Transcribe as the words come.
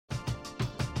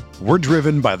We're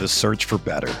driven by the search for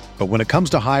better. But when it comes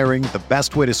to hiring, the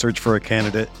best way to search for a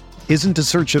candidate isn't to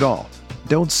search at all.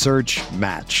 Don't search,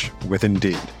 match with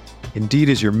Indeed. Indeed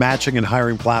is your matching and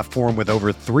hiring platform with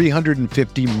over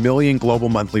 350 million global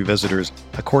monthly visitors,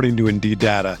 according to Indeed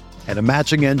data, and a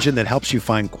matching engine that helps you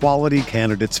find quality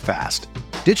candidates fast.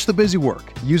 Ditch the busy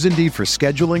work. Use Indeed for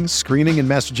scheduling, screening, and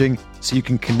messaging so you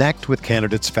can connect with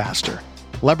candidates faster.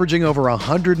 Leveraging over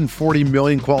 140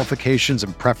 million qualifications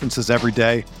and preferences every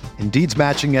day, Indeed's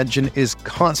matching engine is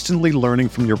constantly learning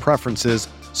from your preferences,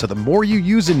 so the more you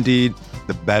use Indeed,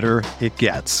 the better it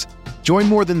gets. Join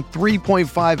more than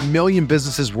 3.5 million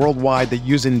businesses worldwide that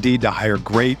use Indeed to hire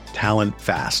great talent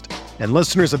fast. And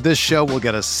listeners of this show will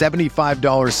get a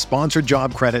 $75 sponsored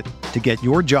job credit to get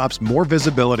your jobs more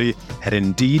visibility at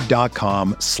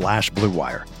Indeed.com/Blue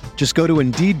Wire. Just go to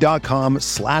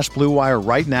Indeed.com/Blue Wire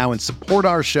right now and support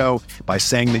our show by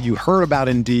saying that you heard about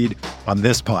Indeed on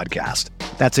this podcast.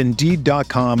 That's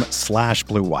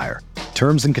Indeed.com/Blue Wire.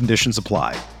 Terms and conditions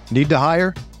apply. Need to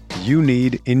hire? You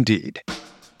need Indeed.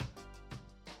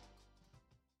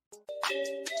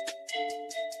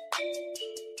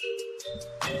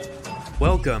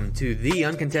 Welcome to the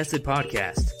Uncontested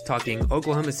podcast, talking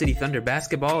Oklahoma City Thunder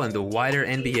basketball and the wider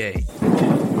NBA.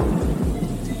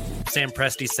 Sam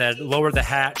Presti said, lower the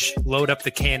hatch, load up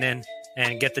the cannon,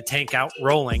 and get the tank out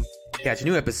rolling. Catch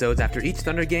new episodes after each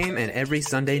Thunder game and every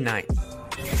Sunday night.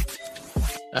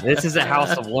 This is a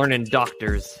house of learning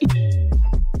doctors.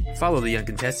 Follow The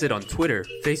Uncontested on Twitter,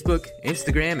 Facebook,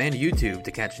 Instagram, and YouTube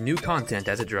to catch new content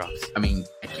as it drops. I mean,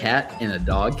 a cat and a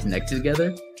dog connected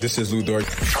together? This is Lou Dort.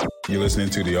 You're listening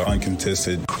to The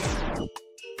Uncontested.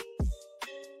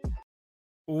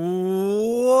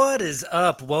 What is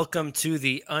up? Welcome to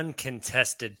The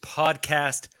Uncontested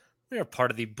podcast. We are part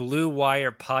of the Blue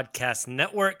Wire Podcast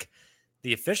Network,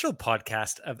 the official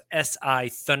podcast of SI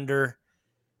Thunder.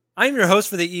 I'm your host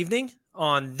for the evening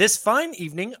on this fine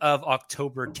evening of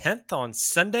October 10th on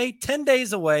Sunday, 10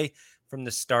 days away from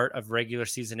the start of regular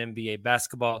season NBA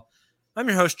basketball. I'm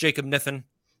your host, Jacob Niffen.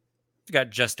 I've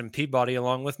got Justin Peabody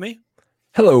along with me.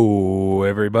 Hello,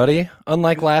 everybody.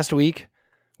 Unlike last week,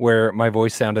 where my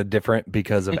voice sounded different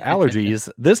because of allergies,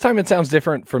 this time it sounds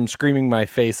different from screaming my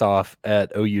face off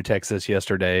at OU Texas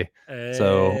yesterday. Hey.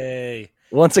 So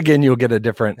once again, you'll get a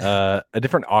different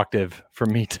octave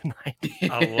from me tonight.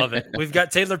 I love it. We've got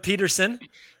Taylor Peterson.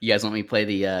 You guys want me to play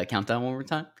the countdown one more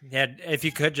time? Yeah, if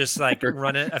you could just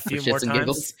run it a few more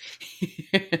times.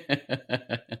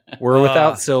 We're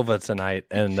without Silva tonight,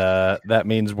 and that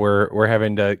means we're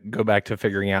having to go back to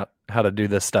figuring out how to do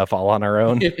this stuff all on our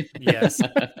own. Yes.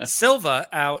 Silva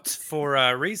out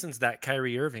for reasons that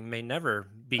Kyrie Irving may never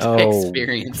be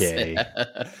experienced. Okay.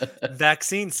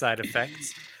 Vaccine side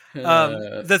effects.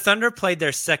 The Thunder played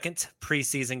their second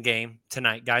preseason game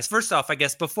tonight, guys. First off, I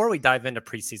guess before we dive into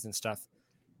preseason stuff,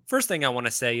 first thing I want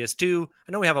to say is I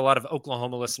know we have a lot of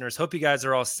Oklahoma listeners. Hope you guys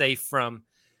are all safe from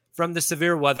the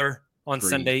severe weather on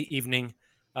Sunday evening.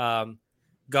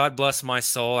 God bless my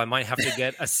soul. I might have to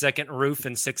get a second roof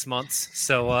in 6 months.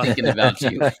 So thinking about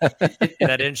you.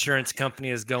 That insurance company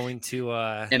is going to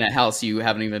in a house you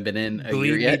haven't even been in a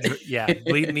year yet.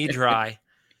 Bleed me dry.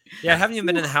 Yeah, I haven't even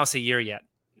been in the house a year yet.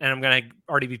 And I'm going to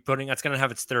already be it's going to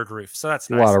have its third roof. So that's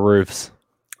nice. A lot of roofs.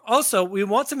 Also, we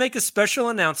want to make a special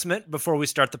announcement before we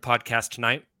start the podcast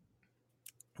tonight.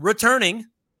 Returning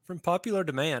from popular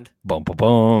demand, Bum, bum,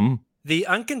 bum. The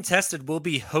Uncontested will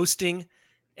be hosting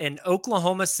an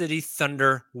Oklahoma City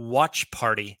Thunder watch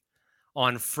party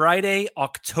on Friday,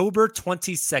 October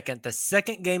 22nd, the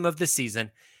second game of the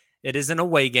season. It is an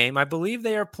away game. I believe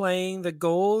they are playing the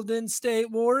Golden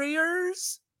State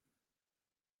Warriors.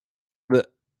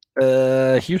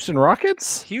 Houston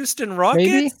Rockets? Houston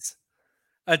Rockets?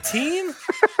 Maybe? A team?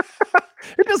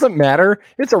 It doesn't matter.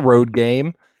 It's a road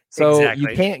game. So Exactly.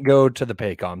 You can't go to the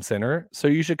Paycom Center. So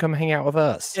you should come hang out with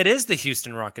us. It is the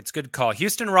Houston Rockets. Good call.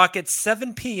 Houston Rockets,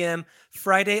 7 p.m.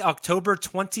 Friday, October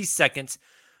 22nd.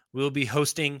 We'll be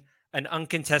hosting an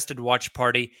Uncontested watch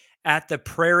party at the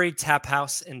Prairie Tap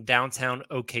House in downtown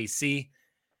OKC.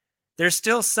 There's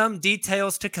still some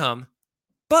details to come,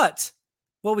 but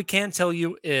what we can tell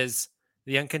you is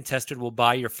the Uncontested will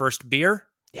buy your first beer.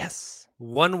 Yes.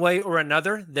 One way or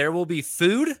another, there will be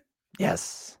food.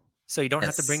 Yes. So you don't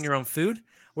have to bring your own food.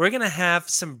 We're going to have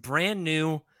some brand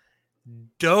new,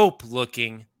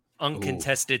 dope-looking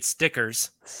Uncontested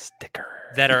stickers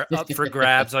that are up for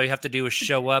grabs. All you have to do is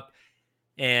show up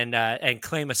and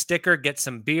claim a sticker, get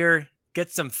some beer,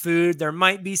 get some food. There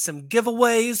might be some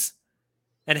giveaways,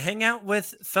 and hang out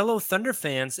with fellow Thunder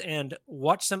fans and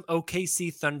watch some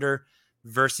OKC Thunder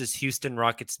versus Houston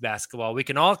Rockets basketball. We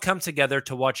can all come together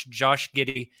to watch Josh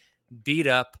Giddey beat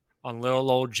up on little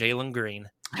old Jalen Green.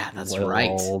 Yeah, that's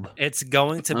right. It's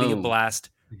going to be a blast.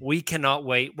 We cannot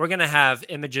wait. We're going to have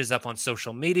images up on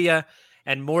social media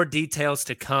and more details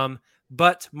to come.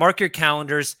 But mark your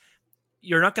calendars.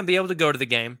 You're not going to be able to go to the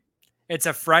game. It's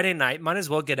a Friday night. Might as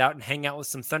well get out and hang out with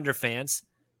some Thunder fans.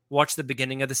 Watch the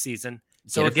beginning of the season.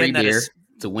 So again, that is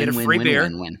it's a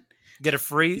win-win-win-win-win. Get a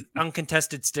free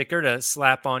uncontested sticker to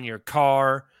slap on your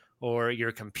car or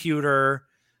your computer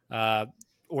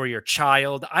or your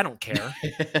child. I don't care.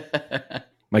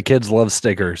 My kids love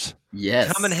stickers.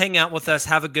 Yes. Come and hang out with us.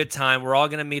 Have a good time. We're all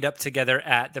going to meet up together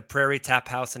at the Prairie Tap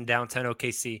House in downtown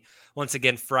OKC. Once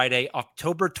again, Friday,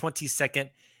 October 22nd.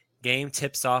 Game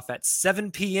tips off at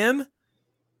 7 p.m.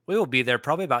 We will be there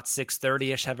probably about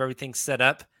 6:30-ish, have everything set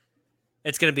up.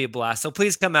 It's going to be a blast. So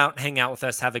please come out, hang out with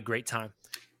us, have a great time.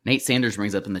 Nate Sanders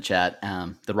brings up in the chat,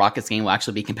 the Rockets game will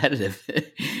actually be competitive.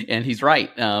 And he's right.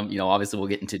 Obviously we'll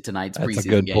get into tonight's preseason game. That's a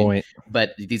good point.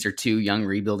 But these are two young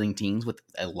rebuilding teams with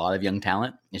a lot of young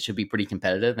talent. It should be pretty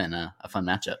competitive and a fun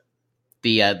matchup.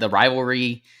 The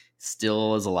rivalry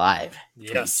still is alive.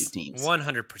 Yes, these two teams.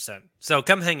 100%. So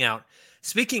come hang out.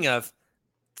 Speaking of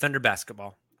Thunder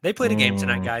basketball, they played a game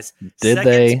tonight, guys. Did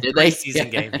they?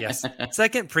 Preseason game, yes.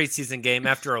 Second preseason game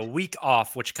after a week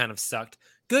off, which kind of sucked.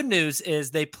 Good news is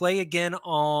they play again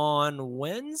on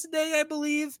Wednesday, I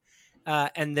believe,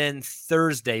 and then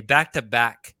Thursday,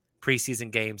 back-to-back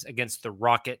preseason games against the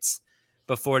Rockets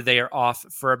before they are off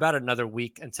for about another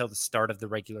week until the start of the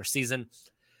regular season.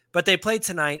 But they played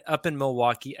tonight up in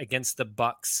Milwaukee against the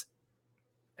Bucks,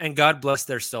 and God bless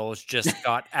their souls, just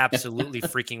got absolutely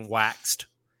freaking waxed.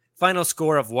 Final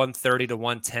score of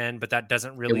 130-110, but that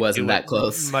doesn't really do that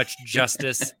close. Much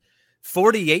justice.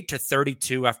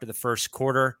 48-32 after the first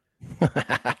quarter.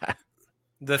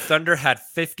 The Thunder had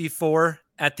 54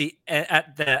 at the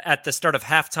start of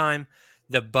halftime.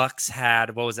 The Bucks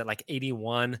had, what was it, like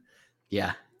 81?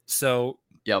 Yeah. So,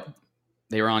 yep.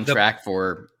 They were on track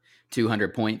for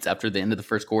 200 points after the end of the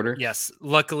first quarter. Yes.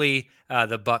 Luckily,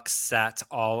 the Bucks sat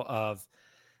all of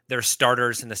their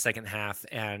starters in the second half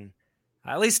and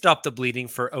at least stopped the bleeding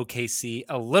for OKC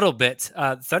a little bit.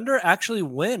 Thunder actually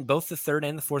win both the third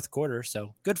and the fourth quarter,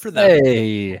 so good for them.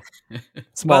 Hey,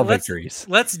 small victories.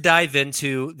 Let's dive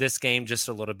into this game just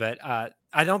a little bit.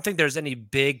 I don't think there's any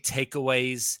big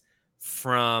takeaways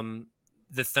from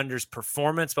the Thunder's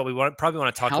performance, but we probably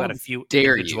want to talk about a few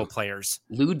individual players.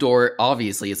 Lou Dort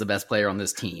obviously is the best player on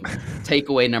this team.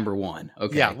 Takeaway number one.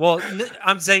 Okay. Yeah. Well,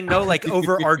 I'm saying no like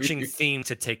overarching theme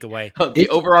to take away. The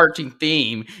overarching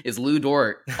theme is Lou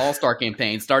Dort All-Star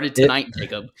campaign started tonight,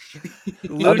 Jacob.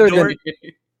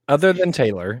 Other than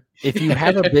Taylor, if you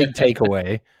have a big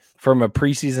takeaway from a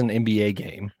preseason NBA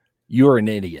game, you're an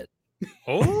idiot.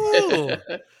 Oh,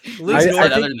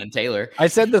 other than Taylor. I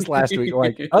said this last week.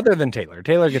 Like, other than Taylor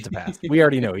is a pass. We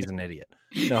already know he's an idiot.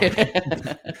 No.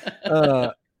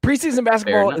 Preseason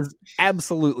basketball is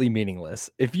absolutely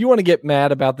meaningless. If you want to get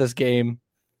mad about this game,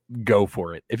 go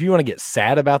for it. If you want to get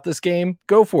sad about this game,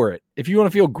 go for it. If you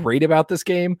want to feel great about this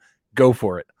game, go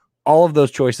for it. All of those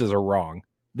choices are wrong.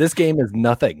 This game is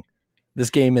nothing.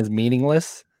 This game is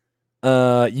meaningless.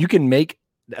 You can make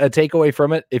a takeaway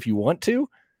from it if you want to,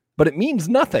 but it means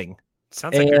nothing.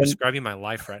 Sounds like you're describing my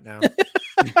life right now.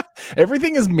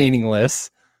 Everything is meaningless.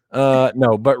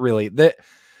 No, but really,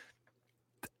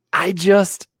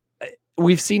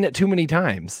 we've seen it too many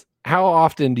times. How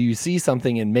often do you see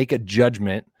something and make a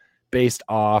judgment based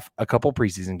off a couple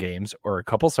preseason games or a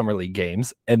couple summer league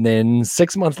games, and then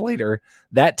 6 months later,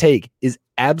 that take is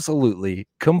absolutely,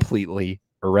 completely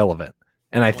irrelevant?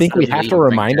 And I think we have to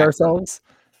remind ourselves.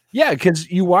 Yeah, because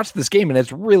you watch this game and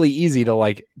it's really easy to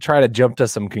like try to jump to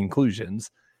some conclusions,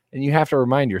 and you have to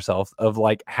remind yourself of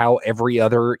like how every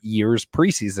other year's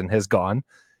preseason has gone,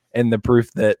 and the proof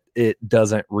that it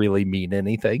doesn't really mean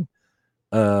anything.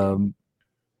 That's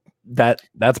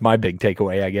my big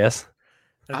takeaway, I guess.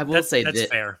 I will say that's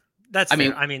fair. That's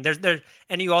fair. I mean, there's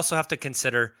and you also have to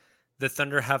consider the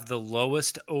Thunder have the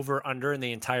lowest over under in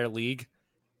the entire league,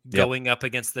 going up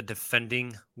against the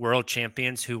defending world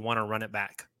champions who want to run it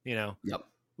back. You know, a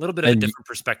little bit of a different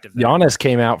perspective there. Giannis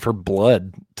came out for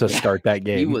blood to start that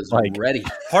game. He was ready.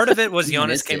 Part of it was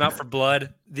Giannis came out for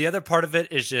blood. The other part of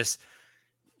it is just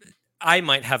I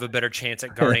might have a better chance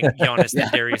at guarding Giannis than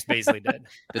Darius Baisley did.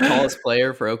 The tallest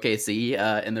player for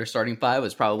OKC in their starting five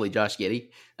was probably Josh Giddey.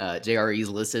 JRE is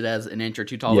listed as an inch or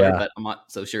two taller, but I'm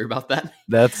not so sure about that.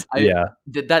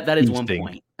 That is one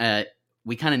point.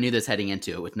 We kind of knew this heading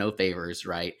into it with no favors,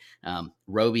 right?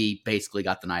 Roby basically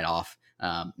got the night off.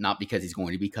 Not because he's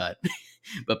going to be cut,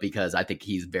 but because I think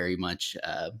he's very much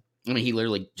I mean, he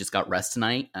literally just got rest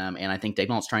tonight, and I think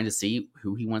Dagnall's trying to see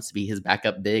who he wants to be his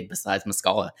backup big besides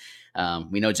Muscala.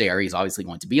 We know JRE is obviously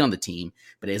going to be on the team,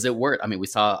 but is it worth? I mean, we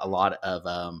saw a lot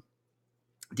of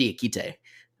Diakite.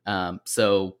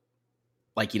 So,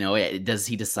 like, does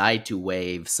he decide to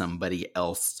waive somebody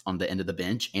else on the end of the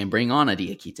bench and bring on a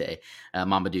Diakite,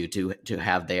 Mamadou to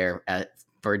have there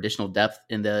for additional depth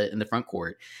in the front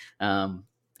court? And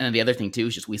the other thing too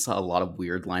is just we saw a lot of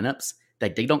weird lineups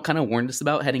that they don't kind of warn us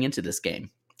about heading into this game.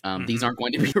 These aren't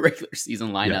going to be regular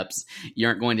season lineups. Yeah. You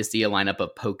aren't going to see a lineup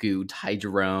of Poku, Ty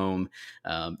Jerome,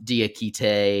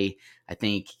 Diakite. I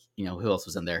think, who else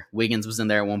was in there? Wiggins was in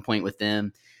there at one point with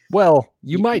them. Well,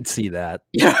 you might see that.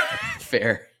 Yeah,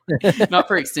 fair. Not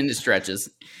for extended stretches.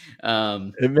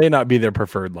 It may not be their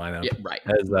preferred lineup. Yeah, right.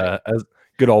 As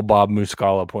good old Bob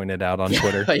Muscala pointed out on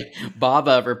Twitter.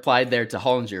 Bob replied there to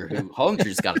Hollinger, who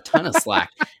Hollinger's got a ton of slack.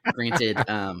 Granted,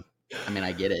 I mean,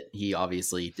 I get it. He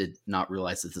obviously did not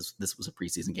realize that this was a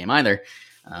preseason game either.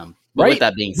 But with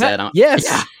that being said, yes,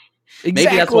 exactly.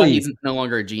 Maybe that's why he's no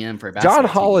longer a GM for basketball. John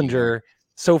Hollinger,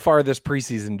 so far this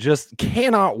preseason, just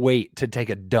cannot wait to take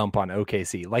a dump on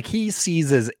OKC. Like, he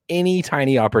seizes any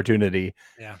tiny opportunity.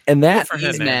 Yeah, and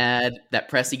he's mad that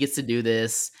Pressey gets to do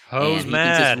this. Ho's and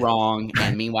mad. He thinks it's wrong.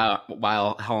 And meanwhile,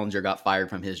 while Hollinger got fired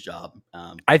from his job,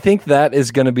 I think that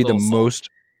is going to be the most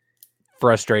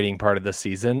frustrating part of the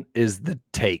season is the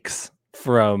takes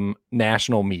from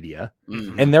national media,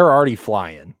 and they're already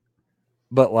flying,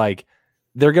 but like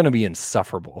they're going to be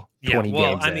insufferable. 20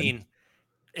 games. I mean,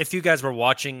 if you guys were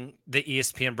watching the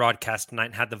ESPN broadcast tonight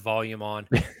and had the volume on,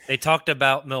 they talked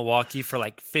about Milwaukee for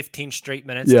like 15 straight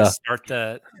minutes to start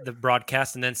the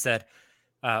broadcast, and then said,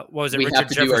 "What was it? We Richard have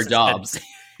to do our jobs."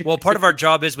 Well, part of our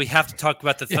job is we have to talk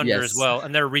about the Thunder as well,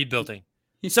 and they're rebuilding.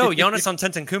 So, Giannis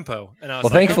Antetokounmpo. And I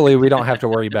was thankfully, we don't have to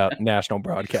worry about national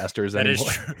broadcasters anymore. That is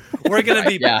true. We're going to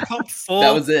be pumped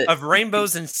full of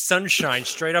rainbows and sunshine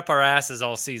straight up our asses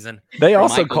all season. They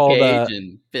also called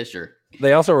and Fisher.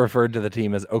 They also referred to the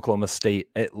team as Oklahoma State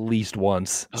at least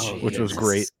once, which was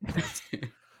great. Okay.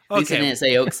 They didn't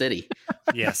say Oak City.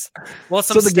 Yes. Well,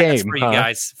 some stats for you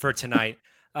guys for tonight.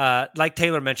 Like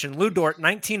Taylor mentioned, Lou Dort,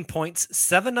 19 points,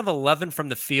 7 of 11 from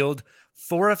the field,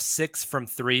 4 of 6 from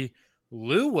 3.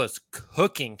 Lou was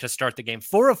cooking to start the game.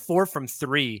 4 of 4 from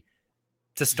 3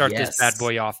 to start this bad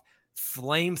boy off.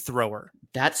 Flamethrower.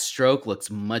 That stroke looks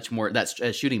much more, that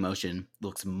shooting motion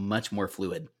looks much more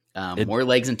fluid. More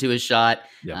legs into his shot.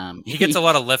 Yep. He gets a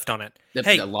lot of lift on it.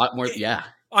 Hey, a lot more. Yeah.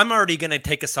 I'm already going to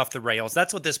take us off the rails.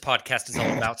 That's what this podcast is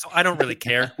all about. So I don't really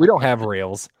care. We don't have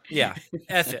rails. Yeah.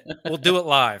 F it. We'll do it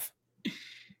live.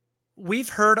 We've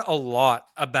heard a lot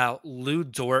about Lou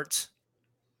Dort,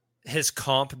 his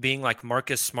comp being like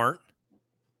Marcus Smart.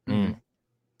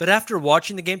 But after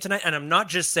watching the game tonight, and I'm not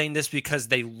just saying this because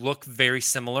they look very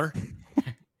similar,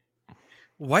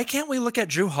 why can't we look at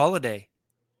Drew Holiday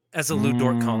as a Lou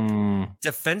Dort comp?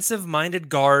 Defensive-minded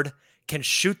guard, can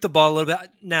shoot the ball a little bit.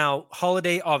 Now,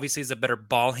 Holiday obviously is a better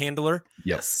ball handler.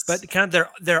 Yes. But kind of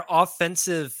their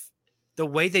offensive, the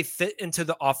way they fit into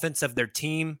the offense of their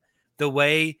team, the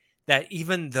way that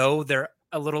even though they're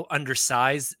a little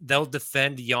undersized, they'll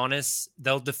defend Giannis,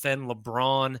 they'll defend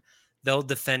LeBron, they'll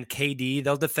defend KD,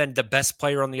 they'll defend the best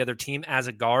player on the other team as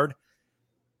a guard.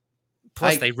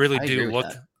 Plus, they really do look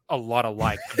a lot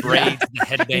alike. Braids, the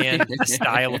headband, the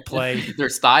style of play. Their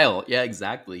style. Yeah,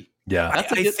 exactly. Yeah. I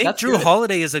think Drew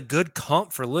Holiday is a good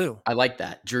comp for Lou. I like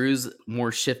that. Drew's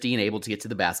more shifty and able to get to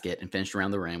the basket and finish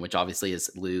around the rim, which obviously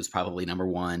is Lou's probably number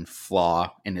one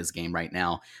flaw in his game right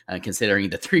now, considering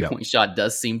the three-point shot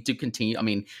does seem to continue. I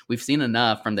mean, we've seen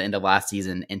enough from the end of last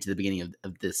season into the beginning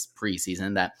of this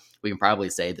preseason that we can probably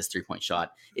say this three-point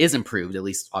shot is improved, at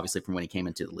least obviously from when he came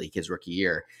into the league his rookie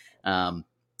year.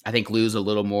 I think Lou's a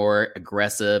little more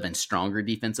aggressive and stronger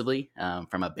defensively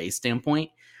from a base standpoint.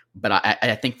 But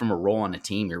I think from a role on a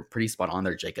team, you're pretty spot on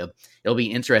there, Jacob. It'll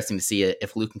be interesting to see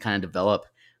if Lou can kind of develop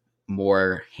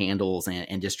more handles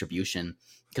and distribution,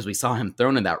 because we saw him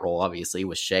thrown in that role, obviously,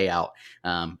 with Shea out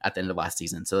at the end of last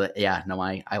season. So,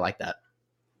 I like that.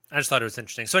 I just thought it was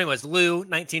interesting. So anyways, Lou,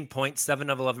 19 points, 7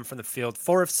 of 11 from the field,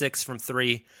 4 of 6 from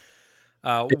 3,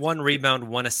 1 rebound,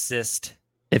 1 assist.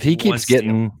 If he keeps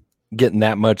getting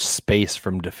that much space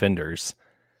from defenders,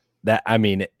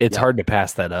 it's hard to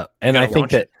pass that up. And I think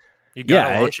that you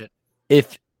gotta watch it.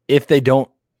 If they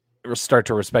don't start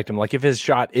to respect him, like if his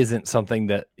shot isn't something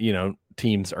that,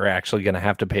 teams are actually going to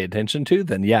have to pay attention to,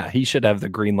 then he should have the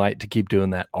green light to keep doing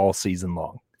that all season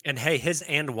long. And hey, his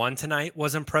and one tonight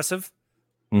was impressive.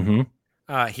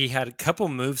 Mm-hmm. He had a couple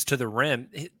moves to the rim.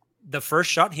 The first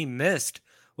shot he missed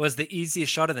was the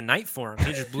easiest shot of the night for him.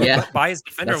 He just blew by his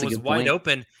defender, was wide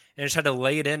open, and just had to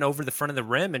lay it in over the front of the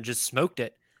rim and just smoked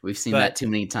it. We've seen that too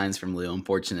many times from Lou,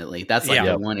 unfortunately. That's like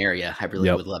the one area I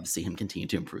really would love to see him continue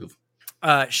to improve.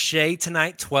 Shea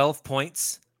tonight, 12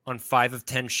 points on 5 of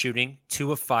 10 shooting,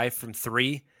 2 of 5 from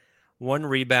 3, 1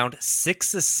 rebound,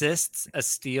 6 assists, a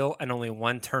steal, and only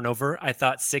 1 turnover. I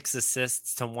thought 6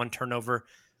 assists to 1 turnover,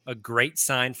 a great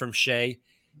sign from Shea.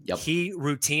 Yep. He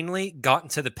routinely got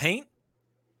into the paint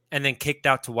and then kicked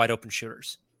out to wide open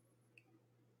shooters.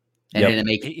 And to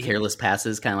make careless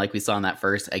passes, kind of like we saw in that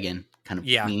first, again, kind of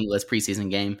meaningless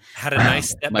preseason game. Had a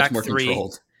nice step back more 3.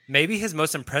 Controlled. Maybe his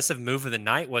most impressive move of the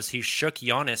night was he shook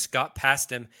Giannis, got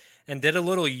past him, and did a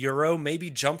little Euro, maybe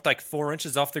jumped like 4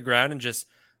 inches off the ground and just,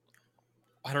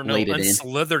 I don't know,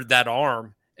 unslithered that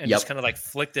arm and just kind of like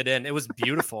flicked it in. It was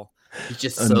beautiful. He's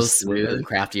just so smooth and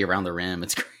crafty around the rim.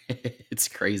 It's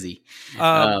crazy.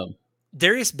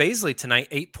 Darius Baisley tonight,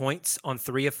 8 points on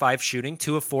 3 of 5 shooting,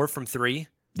 2 of 4 from 3.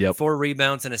 4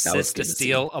 rebounds, an assist, a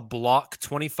steal, a block,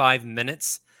 25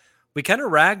 minutes. We kind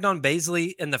of ragged on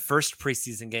Baisley in the first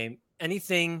preseason game.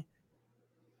 Anything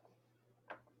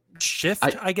shift,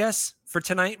 I guess, for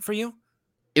tonight for you?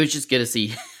 It was just good to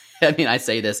see. I mean, I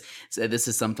say this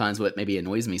is sometimes what maybe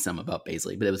annoys me some about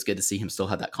Baisley, but it was good to see him still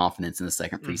have that confidence in the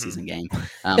second preseason game.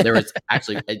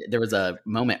 There was a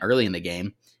moment early in the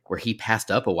game where he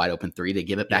passed up a wide open 3 to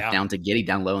give it back down to Giddey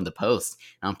down low in the post.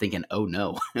 And I'm thinking, oh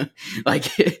no, like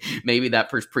maybe that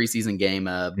first preseason game,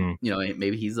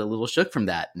 maybe he's a little shook from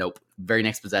that. Nope. Very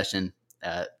next possession,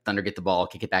 Thunder get the ball,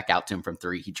 kick it back out to him from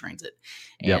 3. He drains it.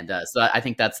 And so I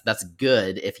think that's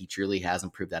good if he truly has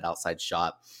improved that outside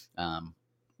shot.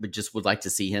 But just would like to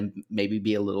see him maybe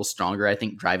be a little stronger, I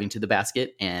think, driving to the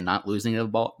basket and not losing the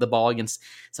ball against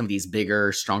some of these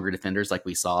bigger, stronger defenders like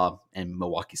we saw in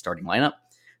Milwaukee's starting lineup.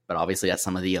 But obviously that's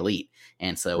some of the elite.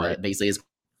 And so Baisley is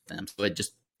them. So it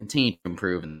just continue to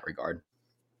improve in that regard.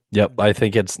 Yep. I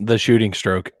think it's the shooting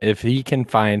stroke. If he can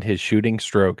find his shooting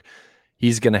stroke,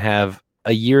 he's going to have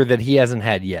a year that he hasn't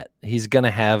had yet. He's going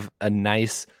to have a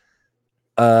nice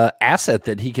asset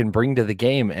that he can bring to the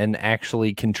game and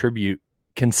actually contribute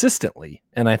consistently.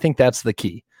 And I think that's the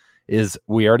key is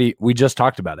we just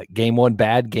talked about it. Game 1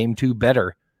 bad, game 2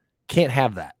 better. Can't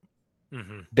have that.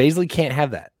 Baisley can't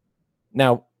have that.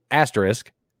 Now,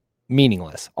 asterisk,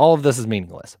 meaningless. All of this is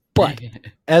meaningless. But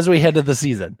as we head to the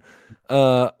season,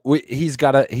 he's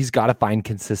got to find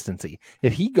consistency.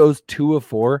 If he goes 2 of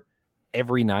 4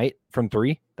 every night from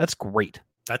 3, that's great.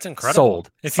 That's incredible.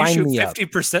 Sold. If you shoot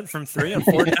 50% from 3 on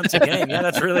 4 attempts a game,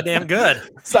 that's really damn good.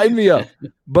 Sign me up.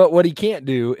 But what he can't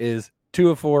do is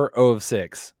 2 of 4, 0 of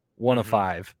 6, 1 of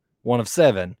 5, 1 of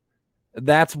 7.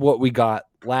 That's what we got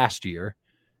last year.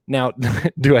 Now,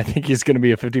 do I think he's going to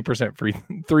be a 50% free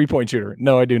 3-point shooter?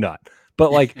 No, I do not.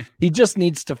 But like he just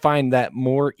needs to find that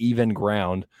more even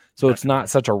ground so it's not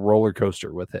such a roller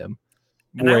coaster with him.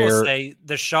 And I will say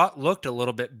the shot looked a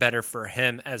little bit better for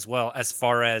him as well, as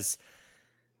far as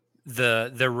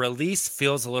the release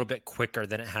feels a little bit quicker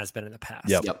than it has been in the past.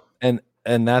 Yep.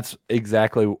 And that's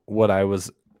exactly what I was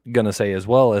going to say as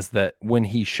well, is that when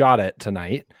he shot it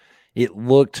tonight, it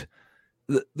looked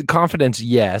the confidence,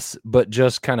 yes, but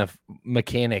just kind of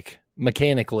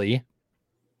mechanically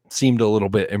seemed a little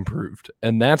bit improved.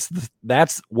 And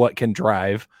that's what can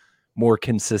drive more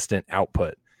consistent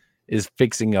output, is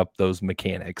fixing up those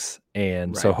mechanics.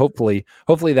 And so hopefully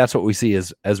that's what we see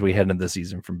as we head into the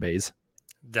season from Bays.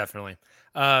 Definitely.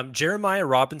 Jeremiah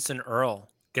Robinson Earl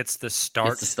gets the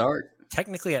start.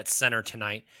 Technically at center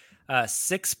tonight.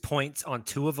 6 points on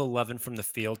 2 of 11 from the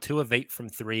field, 2 of 8 from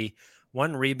 3,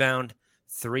 1 rebound,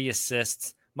 3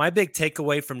 assists. My big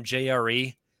takeaway from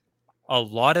JRE, a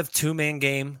lot of 2-man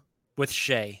game with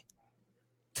Shea.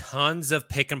 Tons of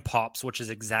pick and pops, which is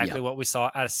exactly what we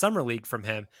saw out of Summer League from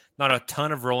him. Not a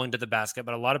ton of rolling to the basket,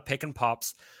 but a lot of pick and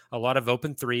pops, a lot of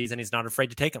open threes, and he's not afraid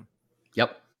to take them.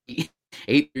 Yep.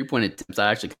 8 3-point attempts. That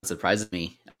actually surprises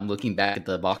me. I'm looking back at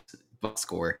the box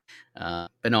score. But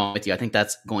no, I'm with you. I think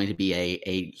that's going to be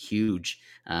a huge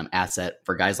asset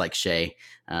for guys like Shea.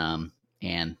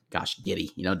 And gosh,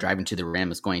 Giddey, driving to the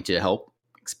rim is going to help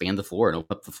expand the floor and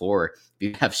open up the floor. If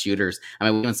you have shooters, I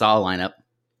mean, we even saw a lineup.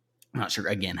 I'm not sure,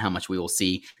 again, how much we will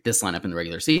see this lineup in the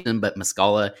regular season, but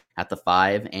Muscala at the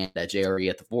 5 and JRE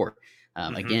at the 4.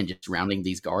 Again, just surrounding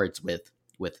these guards with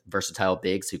versatile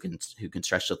bigs who can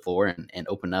stretch the floor and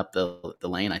open up the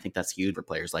lane. I think that's huge for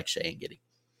players like Shea and Giddey.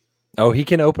 Oh, he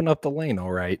can open up the lane,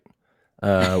 all right.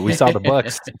 We saw the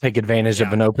Bucks take advantage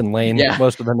of an open lane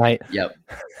most of the night. Yep.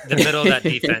 The middle of that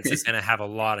defense is going to have a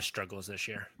lot of struggles this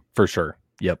year. For sure.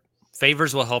 Yep.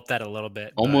 Favors will help that a little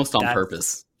bit. Almost on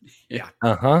purpose. Yeah.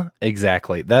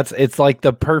 Exactly. It's like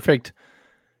the perfect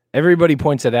everybody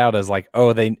points it out as like,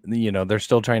 oh, they're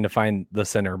still trying to find the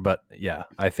center. But yeah,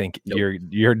 I think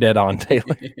you're dead on,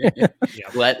 Taylor.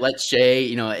 Let Shea,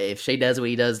 if Shea does what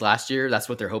he does last year, that's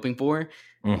what they're hoping for,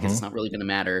 because it's not really going to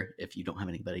matter if you don't have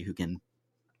anybody who can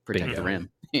protect the rim.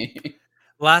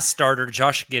 Last starter,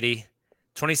 Josh Giddey,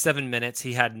 27 minutes.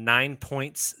 He had 9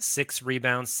 points, 6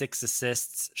 rebounds, 6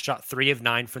 assists, shot 3 of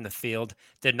 9 from the field.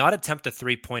 Did not attempt a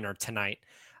 3-pointer tonight.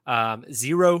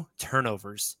 0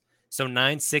 turnovers. So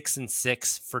 9, 6, and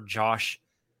 6 for Josh.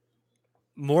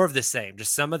 More of the same.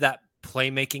 Just some of that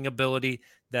playmaking ability,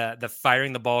 the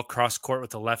firing the ball across court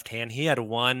with the left hand. He had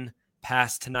one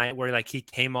pass tonight where he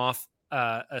came off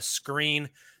a screen,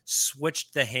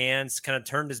 switched the hands, kind of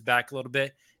turned his back a little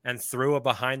bit, and threw a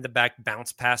behind the back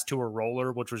bounce pass to a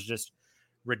roller, which was just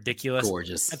ridiculous.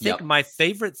 Gorgeous. I think my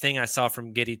favorite thing I saw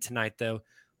from Giddey tonight, though,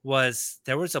 was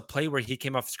there was a play where he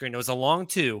came off the screen. It was a long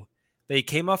 2, but he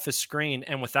came off the screen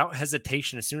and without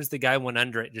hesitation, as soon as the guy went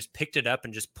under it, just picked it up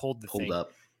and just pulled the thing.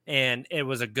 And it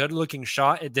was a good looking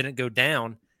shot. It didn't go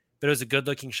down, but it was a good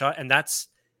looking shot. And that's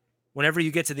whenever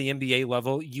you get to the NBA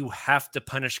level, you have to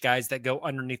punish guys that go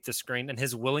underneath the screen. And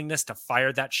his willingness to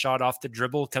fire that shot off the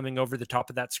dribble coming over the top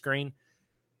of that screen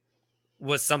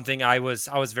was something I was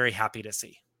very happy to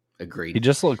see. Agreed. He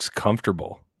just looks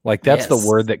comfortable. Like that's the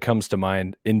word that comes to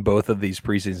mind in both of these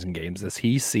preseason games, is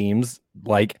he seems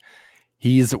like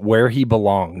he's where he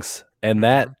belongs. And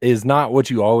that is not what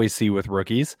you always see with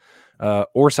rookies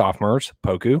or sophomores,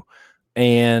 Poku.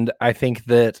 And I think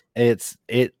that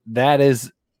that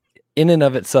is in and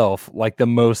of itself like the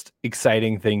most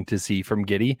exciting thing to see from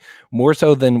Giddey, more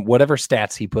so than whatever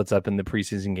stats he puts up in the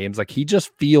preseason games. Like he just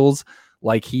feels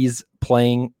like he's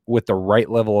playing with the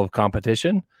right level of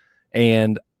competition.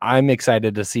 And I'm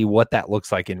excited to see what that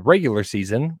looks like in regular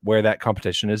season, where that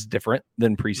competition is different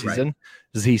than preseason. Right.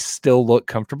 Does he still look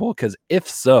comfortable? Because if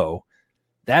so,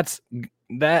 that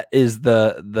is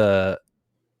the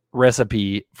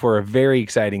recipe for a very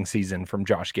exciting season from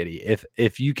Josh Giddey.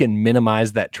 If you can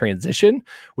minimize that transition,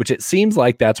 which it seems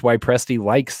like that's why Presti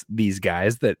likes these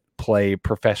guys that play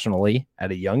professionally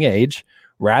at a young age,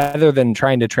 rather than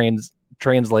trying to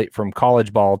translate from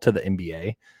college ball to the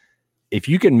NBA. If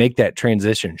you can make that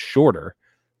transition shorter,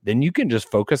 then you can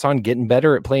just focus on getting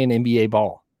better at playing NBA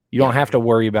ball. You don't have to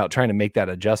worry about trying to make that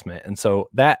adjustment. And so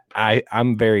that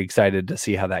I'm very excited to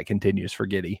see how that continues for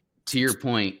Giddey. To your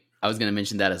point, I was going to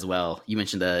mention that as well. You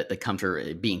mentioned the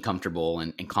comfort, being comfortable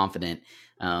and confident.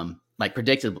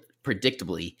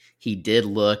 Predictably, he did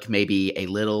look maybe a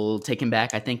little taken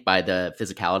back, I think, by the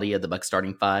physicality of the Bucks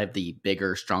starting 5, the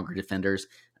bigger, stronger defenders.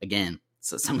 Again,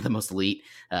 so some of the most elite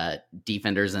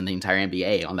defenders in the entire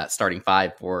NBA on that starting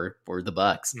 5 for the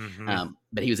Bucks. Mm-hmm.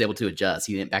 But he was able to adjust.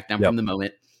 He didn't back down from the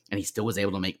moment, and he still was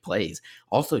able to make plays.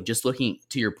 Also, just looking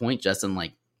to your point, Justin,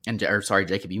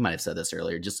 Jacob, you might have said this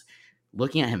earlier, just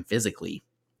looking at him physically.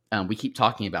 We keep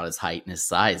talking about his height and his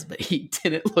size, but he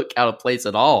didn't look out of place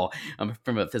at all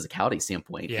from a physicality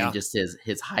standpoint. Yeah. And just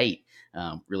his height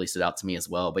really stood out to me as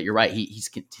well. But you're right. He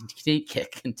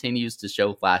continues to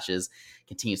show flashes,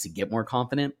 continues to get more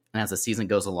confident. And as the season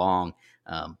goes along,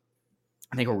 I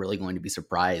think we're really going to be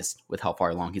surprised with how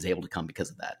far along he's able to come because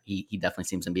of that. He definitely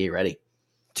seems NBA ready.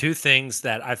 2 things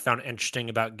that I found interesting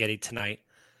about Giddey tonight.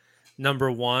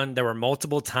 Number one, there were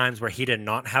multiple times where he did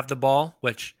not have the ball,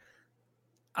 which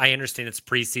I understand it's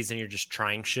preseason. You're just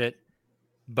trying shit.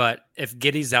 But if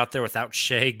Giddey's out there without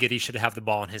Shea, Giddey should have the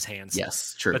ball in his hands.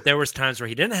 Yes, true. But there was times where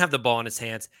he didn't have the ball in his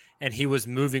hands, and he was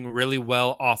moving really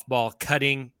well off ball,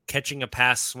 cutting, catching a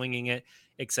pass, swinging it,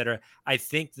 etc. I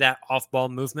think that off ball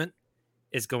movement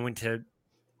is going to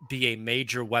be a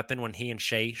major weapon when he and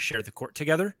Shea share the court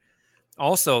together.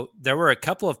 Also, there were a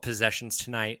couple of possessions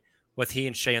tonight with he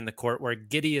and Shea in the court where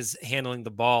Giddey is handling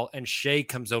the ball and Shea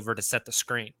comes over to set the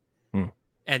screen.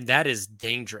 And that is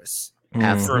dangerous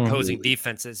for opposing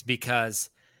defenses, because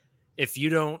if you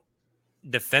don't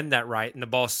defend that right and the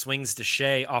ball swings to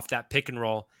Shea off that pick and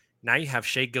roll, now you have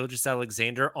Shea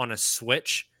Gilgeous-Alexander on a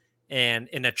switch and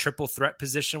in a triple threat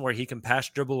position where he can pass,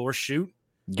 dribble, or shoot.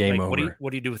 Game over.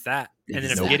 What do you do with that? Exactly.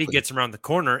 And then if Giddey gets around the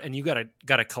corner and you got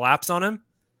to collapse on him,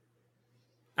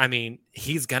 I mean,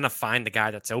 he's going to find the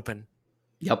guy that's open.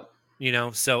 Yep.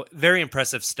 So very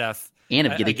impressive stuff. And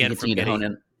if Giddey can continue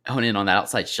to hone in on that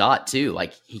outside shot too,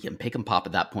 like he can pick and pop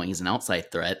at that point. He's an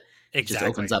outside threat. It just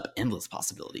opens up endless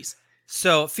possibilities.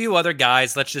 So a few other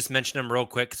guys, let's just mention them real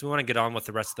quick because we want to get on with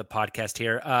the rest of the podcast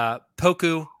here.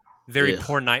 Poku, very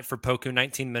poor night for Poku,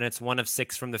 19 minutes, 1 of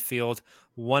 6 from the field,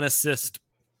 1 assist,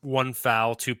 1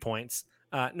 foul, 2 points.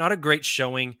 Not a great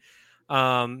showing.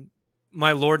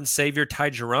 My Lord and Savior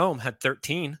Ty Jerome had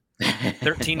 13.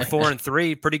 13, 4, and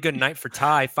 3. Pretty good night for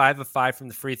Ty. 5 of 5 from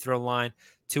the free throw line,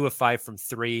 2 of 5 from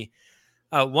 3.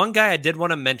 One guy I did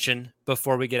want to mention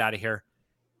before we get out of here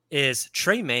is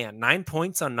Trey Mann. 9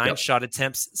 points on 9 shot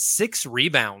attempts, 6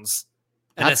 rebounds,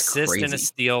 an assist and a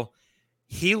steal.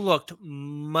 He looked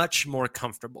much more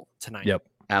comfortable tonight. Yep.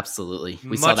 Absolutely.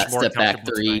 We saw that step back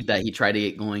 3 that he tried to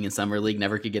get going in summer league,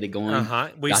 never could get it going.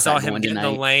 We saw him get in the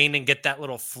lane and get that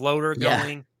little floater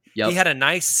going. Yep. He had a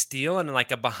nice steal and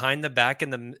like a behind the back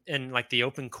in like the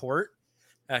open court.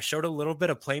 Showed a little bit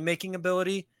of playmaking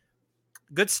ability.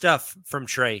 Good stuff from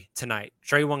Trey tonight.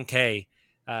 Trey 1K,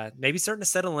 maybe starting to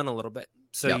settle in a little bit.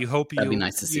 So you hope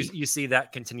you see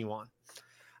that continue on.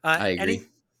 I agree.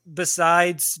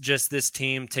 Besides just this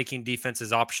team taking defense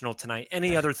is optional tonight,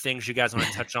 any other things you guys want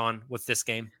to touch on with this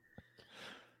game?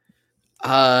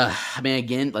 I mean,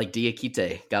 again, like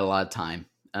Diakite got a lot of time.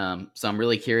 So I'm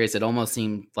really curious. It almost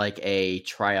seemed like a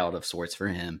tryout of sorts for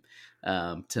him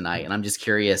tonight. And I'm just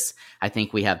curious. I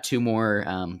think we have 2 more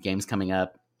games coming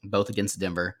up, both against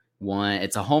Denver. One,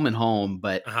 it's a home and home,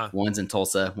 but one's in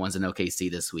Tulsa, one's in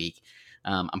OKC this week.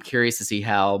 I'm curious to see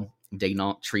how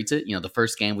Daigneault treats it. The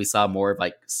first game we saw more of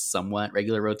like somewhat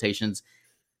regular rotations.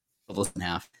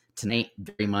 Half. Tonight,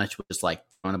 very much was just like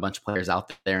throwing a bunch of players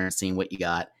out there and seeing what you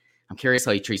got. I'm curious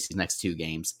how he treats these next 2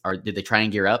 games. Did they try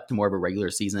and gear up to more of a regular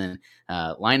season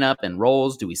lineup and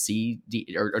roles? Do we see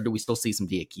or do we still see some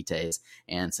Diakites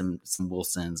and some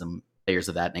Wilsons and players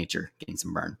of that nature getting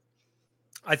some burn?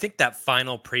 I think that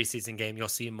final preseason game, you'll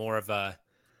see more of a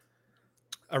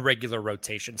regular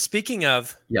rotation. Speaking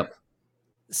of,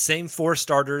 same 4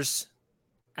 starters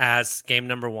as game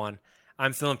number 1.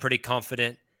 I'm feeling pretty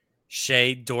confident.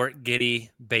 Shea, Dort, Giddey,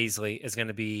 Baisley is going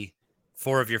to be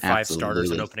 4 of your 5 starters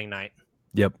on opening night.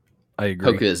 Yep, I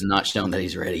agree. Hoka has not shown that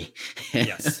he's ready.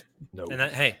 Yes. No.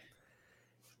 And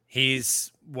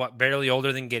he's barely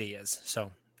older than Giddey is.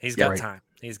 So he's got time.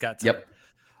 He's got time. Yep.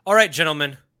 All right,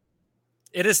 gentlemen.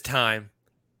 It is time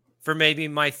for maybe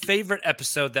my favorite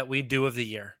episode that we do of the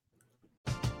year.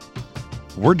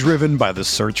 We're driven by the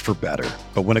search for better.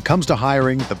 But when it comes to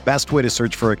hiring, the best way to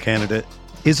search for a candidate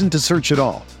isn't to search at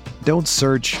all. Don't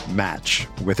search, match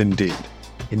with Indeed.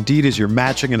 Indeed is your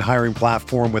matching and hiring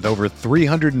platform with over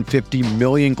 350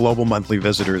 million global monthly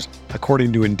visitors,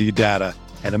 according to Indeed data,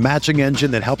 and a matching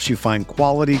engine that helps you find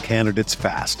quality candidates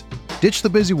fast. Ditch the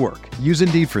busy work. Use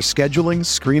Indeed for scheduling,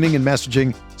 screening, and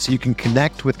messaging so you can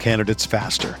connect with candidates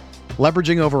faster.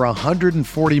 Leveraging over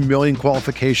 140 million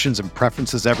qualifications and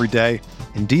preferences every day,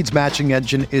 Indeed's matching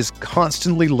engine is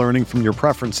constantly learning from your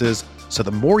preferences, so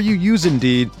the more you use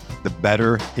Indeed, the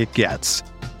better it gets.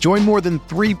 Join more than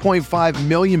 3.5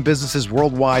 million businesses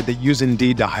worldwide that use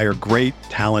Indeed to hire great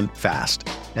talent fast.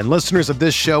 And listeners of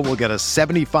this show will get a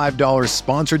 $75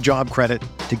 sponsored job credit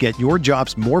to get your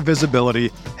jobs more visibility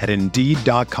at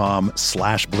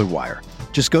Indeed.com/Blue Wire.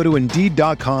 Just go to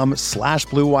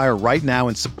Indeed.com/Blue Wire right now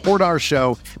and support our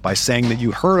show by saying that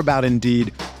you heard about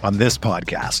Indeed on this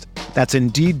podcast. That's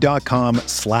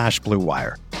Indeed.com/Blue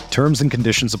Wire. Terms and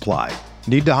conditions apply.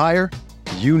 Need to hire?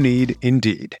 You need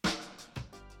Indeed.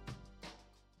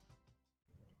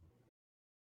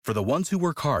 For the ones who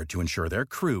work hard to ensure their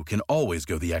crew can always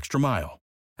go the extra mile,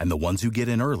 and the ones who get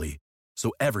in early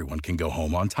so everyone can go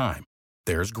home on time,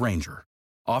 there's Grainger,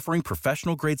 offering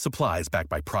professional-grade supplies backed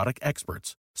by product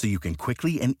experts so you can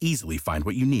quickly and easily find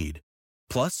what you need.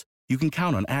 Plus, you can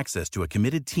count on access to a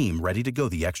committed team ready to go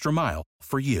the extra mile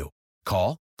for you.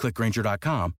 Call, click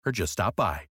Grainger.com, or just stop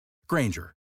by.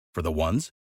 Grainger, for the ones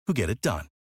who get it done.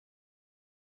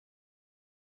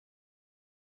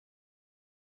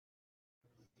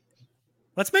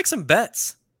 Let's make some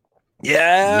bets.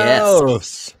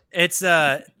 Yes. It's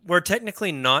we're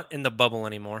technically not in the bubble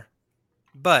anymore,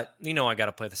 but I got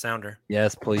to play the sounder.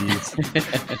 Yes, please.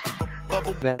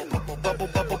 Bubble bet. Bubble bet.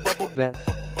 Bubble bet.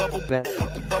 Bubble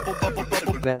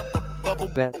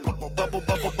bet.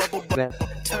 Bubble bet.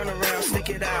 Turn around, stick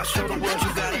it out, show the world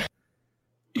you got it.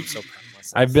 I'm so proud of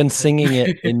myself. I've been singing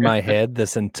it in my head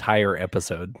this entire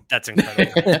episode. That's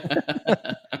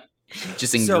incredible.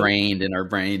 Just ingrained in our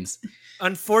brains.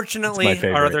 Unfortunately,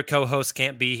 our other co-hosts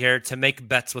can't be here to make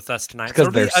bets with us tonight.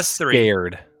 Because they're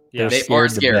scared. Yeah. They are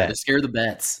scared. They're scared of the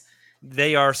bets.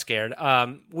 They are scared.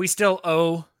 We still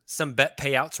owe some bet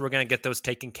payouts. We're going to get those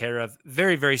taken care of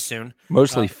very, very soon.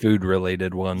 Mostly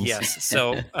food-related ones. Yes.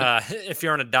 So if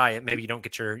you're on a diet, maybe you don't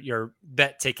get your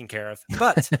bet taken care of.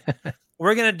 But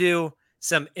we're going to do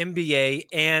some NBA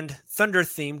and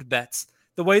Thunder-themed bets.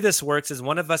 The way this works is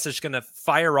one of us is going to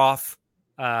fire off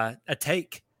a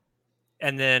take.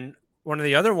 And then one of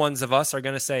the other ones of us are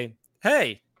going to say,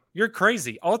 hey, you're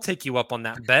crazy. I'll take you up on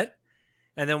that bet.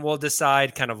 and then we'll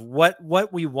decide kind of what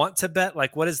we want to bet,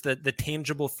 like what is the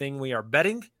tangible thing we are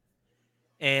betting,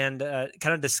 and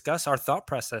kind of discuss our thought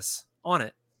process on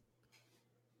it.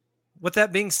 With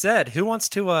that being said, who wants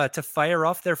to fire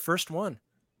off their first one?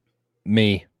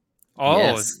 Me. Oh,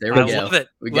 yes, there we go. Love it.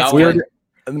 We got one.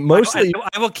 Mostly,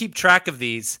 I will keep track of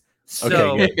these,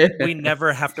 so we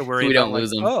never have to worry. So we about don't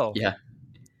lose them. Oh, yeah.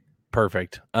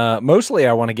 Perfect. Mostly,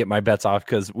 I want to get my bets off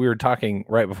because we were talking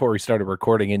right before we started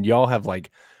recording, and y'all have like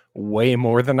way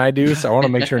more than I do, so I want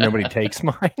to make sure nobody takes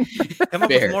mine. Come up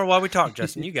with more while we talk,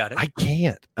 Justin. You got it. I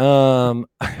can't.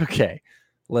 Okay.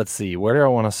 Let's see. Where do I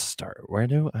want to start?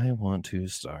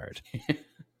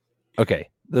 Okay.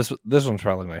 This one's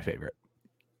probably my favorite.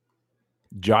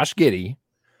 Josh Giddey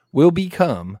will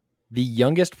become the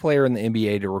youngest player in the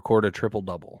NBA to record a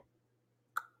triple-double.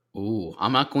 Ooh,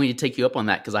 I'm not going to take you up on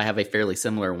that because I have a fairly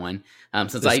similar one.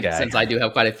 Since I do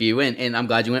have quite a few, and I'm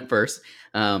glad you went first.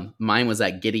 Mine was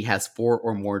that Giddey has 4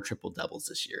 or more triple-doubles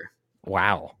this year.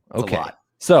 Wow. That's okay. a lot.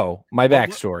 So my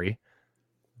backstory.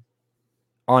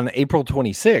 On April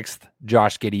 26th,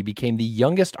 Josh Giddey became the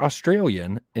youngest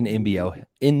Australian in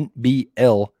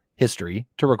NBL history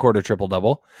to record a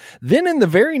triple-double. Then in the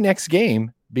very next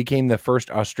game, became the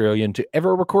first Australian to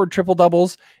ever record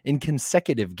triple-doubles in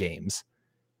consecutive games.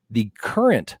 The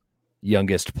current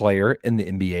youngest player in the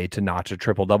NBA to notch a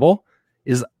triple-double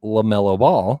is LaMelo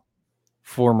Ball,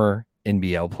 former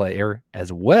NBL player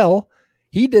as well.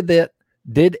 He did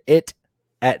it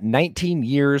at 19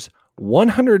 years,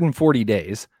 140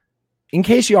 days. In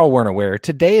case y'all weren't aware,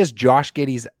 today is Josh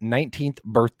Giddey's 19th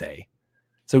birthday.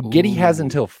 So Giddey has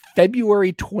until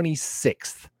February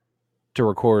 26th to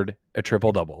record a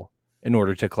triple-double in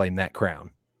order to claim that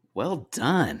crown. Well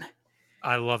done.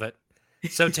 I love it.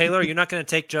 So, Taylor, you're not going to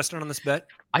take Justin on this bet?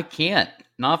 I can't.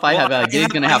 Not if I have a Giddey's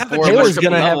going to have 4 or more Taylor's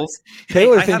triple gonna have- doubles.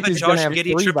 Taylor I have thinks a he's Josh going to have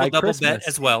Giddey 3 by triple-double bet Christmas.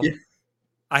 as well.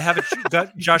 I have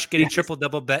a Josh Giddey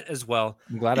triple-double bet as well.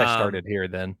 I'm glad I started here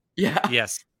then. Yeah.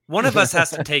 Yes. One of us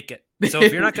has to take it. So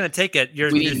if you're not going to take it,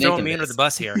 you're throwing me under the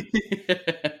bus here.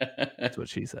 That's what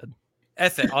she said.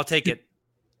 F it. I'll take it.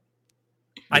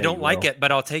 I don't like it,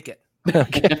 but I'll take it.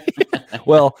 Okay.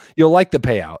 Well, you'll like the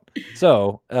payout.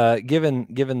 So, given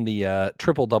the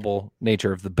triple-double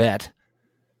nature of the bet,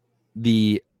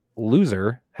 the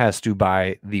loser has to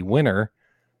buy the winner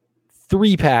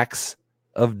 3 packs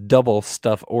of double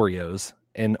stuff Oreos,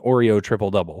 an Oreo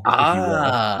triple-double.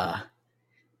 Ah.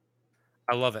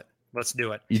 I love it. Let's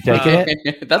do it. You taking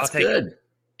it? That's good.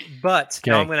 But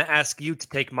now I'm going to ask you to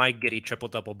take my Giddey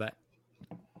triple-double bet.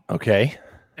 Okay.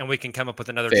 And we can come up with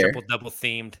another Fair. triple-double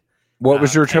themed. What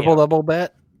was your payout. triple-double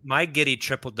bet? My Giddey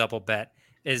triple-double bet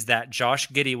is that Josh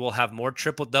Giddey will have more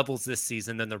triple-doubles this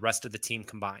season than the rest of the team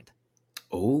combined.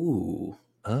 Oh,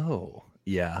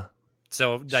 yeah.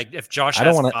 So, like, if Josh I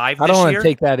has don't 5 want this to year,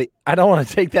 take that. I don't want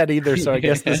to take that either. So I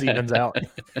guess this evens out.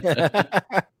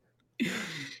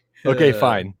 Okay,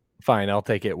 fine. I'll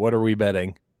take it. What are we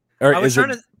betting? Or I was trying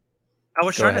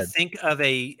Go to ahead. think of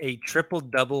a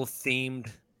triple-double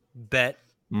themed bet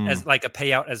as like a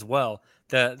payout as well.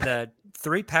 The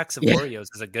 3 packs of Oreos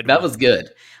is a good one. that was good.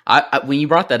 I when you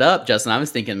brought that up, Justin, I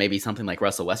was thinking maybe something like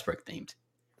Russell Westbrook themed.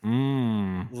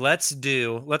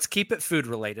 Let's keep it food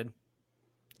related.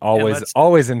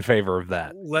 Always in favor of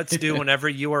that. Let's do whenever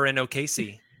you are in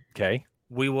OKC. Okay.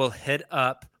 We will hit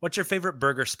up. What's your favorite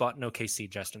burger spot in OKC,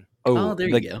 Justin? Oh, there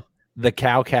you go. The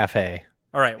Cow Cafe.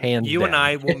 All right. Hands you down. and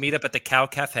I will meet up at the Cow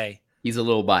Cafe. He's a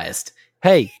little biased.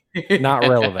 Hey, not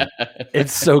relevant.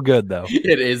 It's so good though.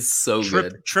 It is so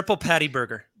good. Triple patty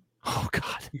burger. Oh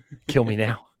God, kill me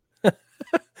now.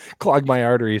 Clog my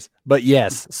arteries. But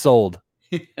yes, sold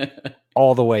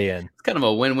all the way in. It's kind of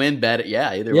a win-win bet.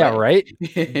 Yeah, either way. Yeah, right.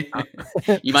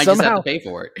 You might just have to pay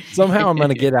for it. Somehow I'm going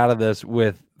to get out of this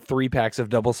with 3 packs of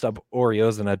double stuff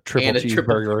Oreos and a triple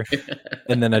cheeseburger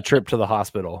and then a trip to the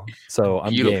hospital. So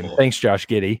I'm Beautiful. game. Thanks, Josh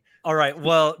Giddey. All right.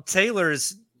 Well,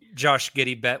 Taylor's Josh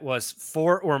Giddey bet was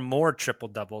 4 or more triple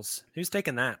doubles. Who's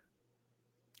taking that?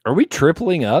 Are we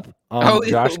tripling up on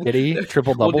Josh Giddey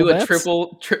triple double? We'll do bets? a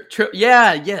triple.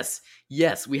 Yeah, yes.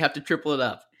 We have to triple it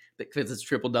up because it's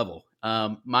triple double.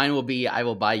 Mine will be I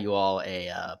will buy you all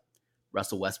a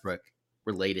Russell Westbrook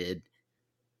related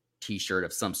T-shirt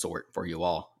of some sort for you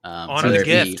all. Honor the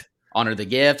gift. Honor the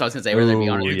gift. I was going to say whether it be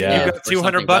honor the yeah. gift. You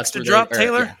got $200 to drop,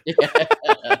 Taylor.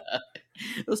 Yeah.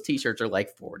 Those T-shirts are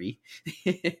like $40.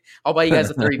 I'll buy you guys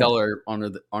a $30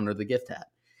 honor the gift hat.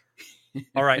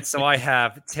 All right, so I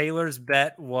have Taylor's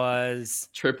bet was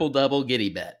triple double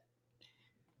Giddey bet.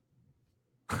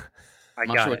 I'm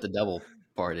not sure what the double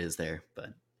part is there, but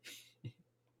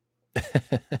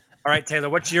all right, Taylor,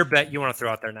 what's your bet you want to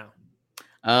throw out there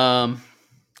now?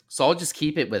 So I'll just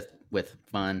keep it with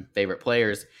fun favorite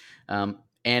players,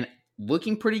 and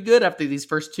looking pretty good after these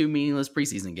first 2 meaningless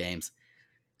preseason games.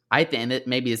 I think that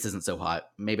maybe this isn't so hot.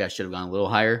 Maybe I should have gone a little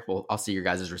higher. Well, I'll see your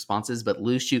guys' responses. But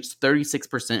Lou shoots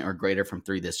 36% or greater from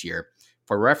 3 this year.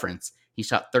 For reference, he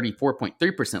shot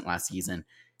 34.3% last season.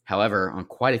 However, on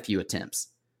quite a few attempts.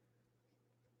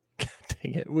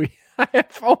 Dang it, I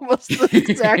have almost the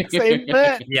exact same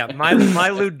bet. Yeah, my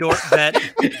Lou Dort bet.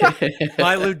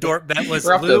 My Lou Dort bet was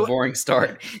We're off to a boring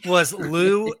start. Was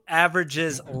Lou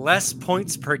averages less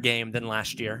points per game than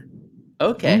last year.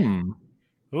 Okay.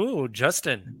 Ooh,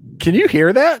 Justin. Can you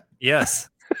hear that? Yes.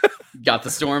 Got the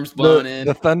storms blowing in.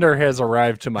 The thunder has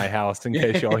arrived to my house in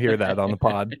case y'all hear that on the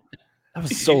pod. That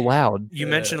was so loud. You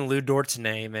mentioned Lou Dort's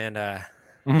name, and the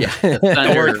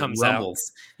thunder comes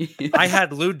rumbles. I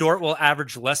had Lou Dort will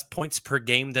average less points per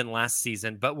game than last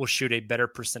season, but will shoot a better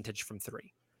percentage from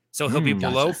 3. So he'll be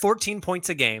below 14 points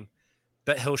a game,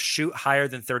 but he'll shoot higher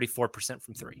than 34%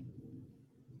 from 3.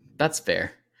 That's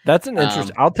fair. That's an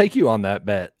interesting. I'll take you on that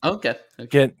bet. Okay.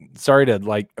 Sorry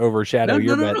to overshadow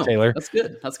your bet, Taylor. That's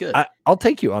good. I'll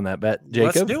take you on that bet,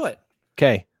 Jacob. Let's do it.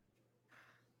 Okay.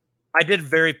 I did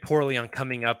very poorly on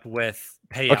coming up with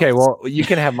payouts. Okay, well, you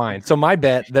can have mine. So my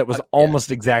bet that was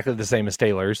almost exactly the same as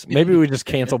Taylor's. Maybe we just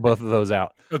cancel both of those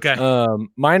out. Okay.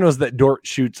 Mine was that Dort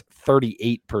shoots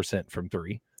 38% from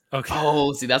 3. Okay.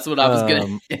 Oh, see, that's what I was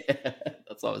gonna.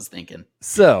 That's what I was thinking.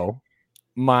 So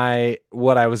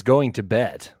what I was going to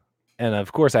bet, and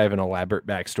of course I have an elaborate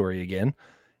backstory again,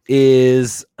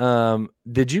 is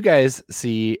did you guys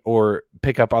see or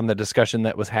pick up on the discussion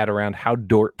that was had around how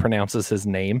Dort pronounces his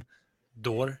name?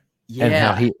 Dor? Yeah. And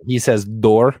how he says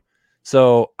Dor.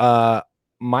 So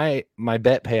my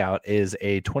bet payout is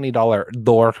a $20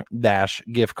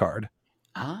 DoorDash gift card.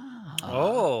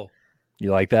 Oh.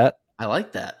 You like that? I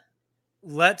like that.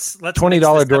 Let's $20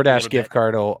 DoorDash gift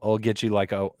card will get you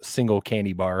like a single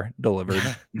candy bar delivered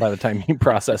by the time you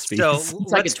process fees. So it's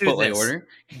let's do this. Order.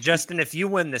 Justin, if you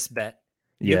win this bet,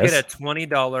 you get a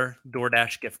 $20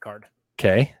 DoorDash gift card.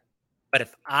 Okay. But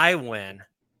if I win,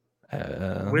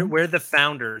 we're the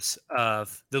founders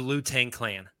of the Liu Tang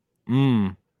clan.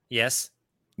 Yes?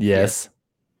 Yes.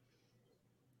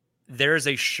 There's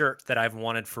a shirt that I've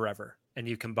wanted forever, and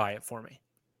you can buy it for me.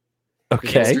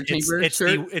 Okay.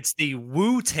 It's the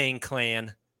Wu-Tang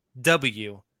Clan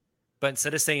W, but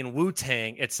instead of saying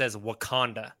Wu-Tang, it says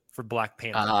Wakanda for Black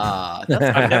Panther.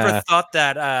 I've never thought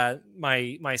that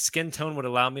my skin tone would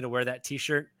allow me to wear that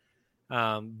T-shirt,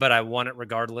 but I want it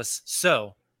regardless.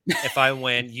 So if I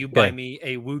win, you buy me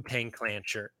a Wu-Tang Clan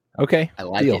shirt. Okay. I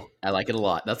like it. I like it a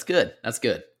lot. That's good.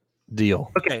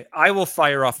 Deal. Okay, I will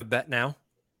fire off a bet now.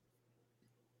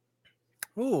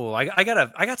 Ooh, I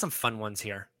got some fun ones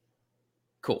here.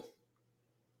 Cool.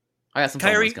 I got some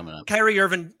fun ones coming up. Kyrie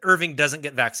Irving doesn't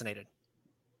get vaccinated.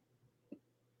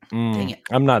 Dang it.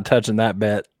 I'm not touching that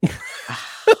bet.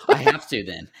 I have to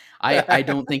then. I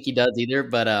don't think he does either,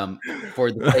 but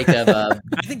for the sake of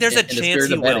I think there's a chance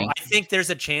he will. I think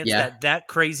there's a chance that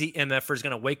crazy MFer is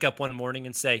going to wake up one morning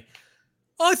and say,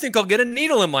 I think I'll get a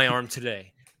needle in my arm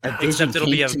today. Except it'll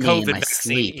be a COVID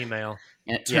vaccine email.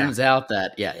 And it turns out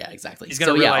that, exactly. He's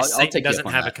going to realize Satan doesn't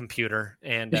have a computer.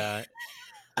 And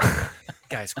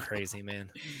guy's crazy, man.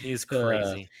 He's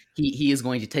crazy. He is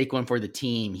going to take one for the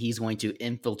team. He's going to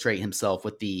infiltrate himself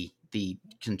with the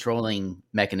controlling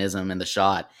mechanism and the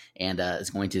shot, and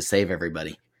is going to save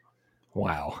everybody.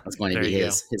 Wow. That's going to be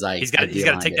his idea. He's got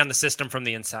to take down the system from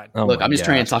the inside. Look, I'm just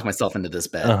trying to talk myself into this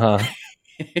bet.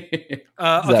 Okay,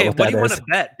 what do you want to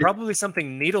bet? Probably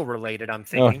something needle related, I'm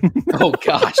thinking. Oh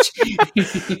gosh.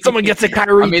 Someone gets a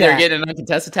Kyrie. I'm either getting an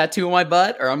uncontested tattoo on my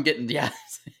butt, or I'm getting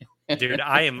Dude,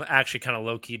 I am actually kind of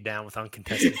low-key down with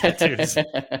uncontested tattoos.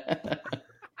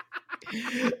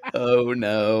 Oh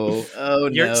no.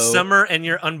 Your Summer and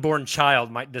your unborn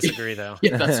child might disagree though.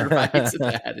 Yeah, that's right.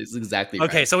 That is exactly right.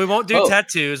 Okay, so we won't do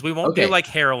tattoos. We won't do like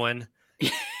heroin.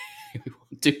 We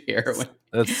won't do heroin.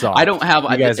 That's soft. I don't have.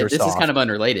 This is kind of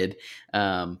unrelated,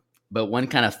 but one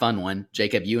kind of fun one.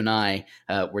 Jacob, you and I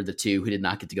were the two who did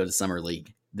not get to go to Summer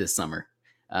League this summer,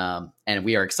 and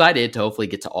we are excited to hopefully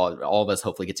get to all of us.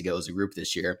 Hopefully, get to go as a group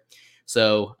this year.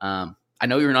 So I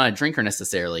know you're not a drinker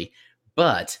necessarily,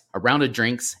 but a round of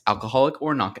drinks, alcoholic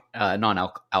or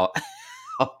non-alcoholic.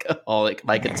 If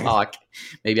I could talk,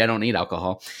 maybe I don't need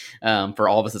alcohol for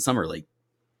all of us at Summer League.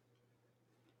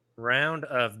 Round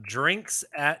of drinks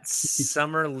at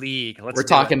Summer League. We're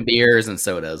talking beers and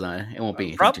sodas. It won't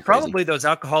be probably those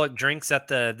alcoholic drinks at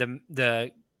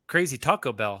the crazy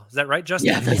Taco Bell. Is that right,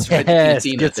 Justin? Yeah, that's right.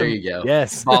 There you go.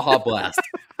 Yes. Baja Blast.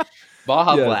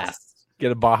 Blast.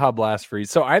 Get a Baja Blast freeze.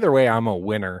 So either way, I'm a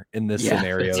winner in this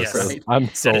scenario. Yes, so I'm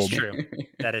sold. That is true.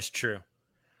 That is true.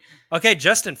 Okay,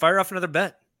 Justin, fire off another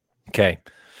bet. Okay.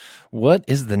 What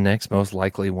is the next most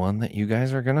likely one that you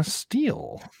guys are going to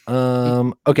steal?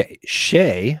 Okay.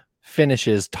 Shea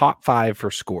finishes top 5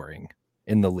 for scoring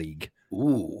in the league.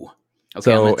 Ooh. Okay,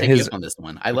 So I'm going to take you up on this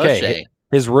one. I love Shea.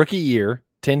 His rookie year,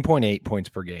 10.8 points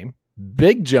per game.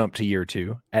 Big jump to year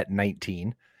 2 at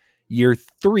 19. Year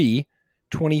 3,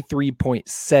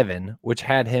 23.7, which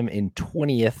had him in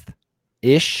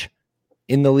 20th-ish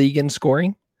in the league in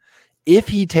scoring. If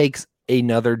he takes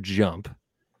another jump,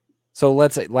 so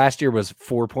let's say last year was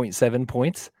 4.7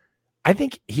 points, I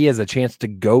think he has a chance to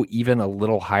go even a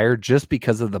little higher just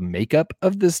because of the makeup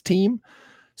of this team.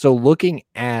 So looking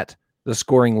at the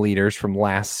scoring leaders from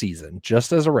last season,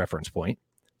 just as a reference point,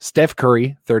 Steph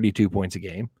Curry, 32 points a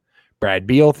game. Brad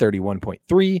Beal,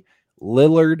 31.3.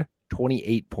 Lillard,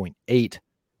 28.8.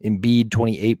 Embiid,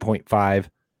 28.5.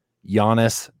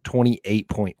 Giannis,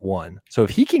 28.1. So if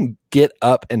he can get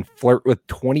up and flirt with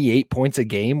 28 points a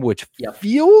game, which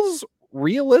feels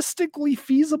realistically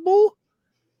feasible,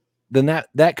 then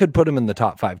that could put him in the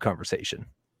top 5 conversation.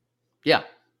 Yeah.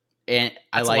 And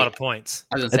that's a lot of points.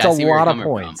 It's a lot of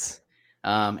points.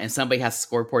 And somebody has to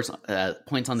score points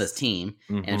on this team.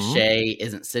 Mm-hmm. And if Shea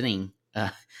isn't sitting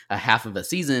a half of a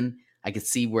season, I could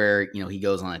see where, he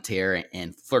goes on a tear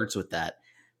and flirts with that.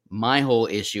 My whole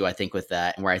issue, I think, with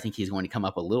that, and where I think he's going to come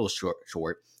up a little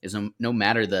short, is no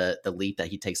matter the leap that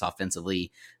he takes offensively,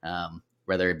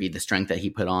 whether it be the strength that he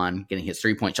put on, getting his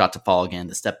 3-point shot to fall again,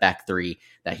 the step back 3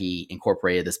 that he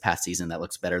incorporated this past season that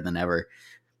looks better than ever.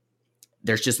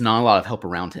 There's just not a lot of help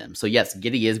around him. So yes,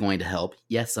 Giddey is going to help.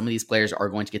 Yes, some of these players are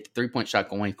going to get the 3-point shot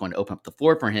going to open up the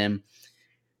floor for him.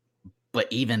 But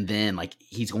even then,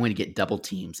 he's going to get double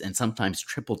teams and sometimes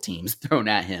triple teams thrown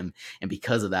at him. And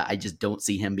because of that, I just don't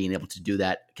see him being able to do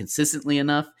that consistently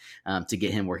enough to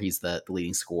get him where he's the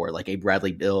leading scorer. Like a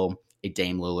Bradley Beal, a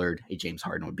Dame Lillard, a James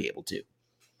Harden would be able to.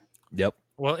 Yep.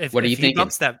 Well, if he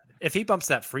bumps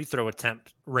that free throw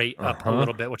attempt rate up a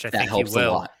little bit, which I think he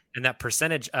will, and that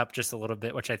percentage up just a little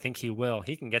bit, which I think he will,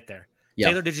 he can get there. Yep.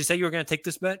 Taylor, did you say you were going to take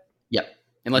this bet? Yep.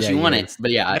 Unless you want it,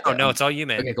 but yeah. No, it's all you,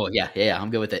 man. Okay, cool. Yeah, I'm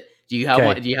good with it. Do you have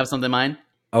one? Do you have something in mind?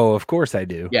 Oh, of course I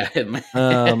do. Yeah.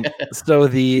 So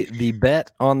the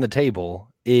bet on the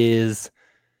table is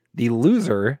the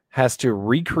loser has to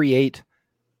recreate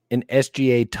an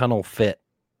SGA tunnel fit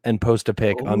and post a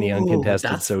pic on the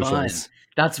Uncontested socials. Fun.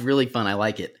 That's really fun. I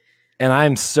like it. And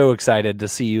I'm so excited to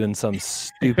see you in some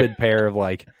stupid pair of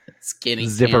skinny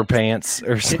zipper pants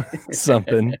or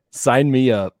something. Sign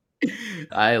me up.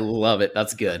 I love it.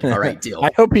 That's good. All right, deal. I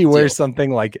hope he wears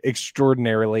something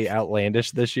extraordinarily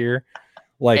outlandish this year.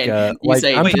 I'm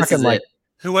talking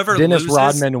whoever Dennis loses,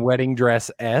 Rodman wedding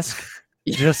dress-esque,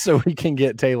 just so we can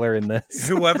get Taylor in this.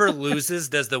 Whoever loses,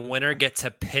 does the winner get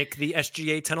to pick the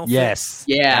SGA tunnel? Yes.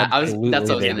 Yeah. That's what I was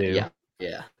going to do.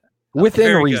 Yeah.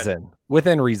 Within reason.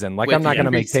 I'm not going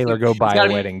to make Taylor go buy a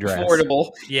wedding dress.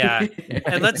 Affordable. Yeah.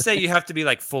 And let's say you have to be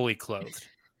fully clothed.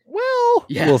 Well,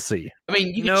 we'll see. I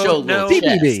mean, you can show a little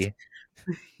TBD.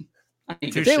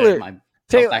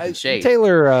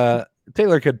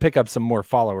 Taylor could pick up some more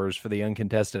followers for the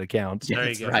Uncontested accounts. Yeah,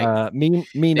 that's right.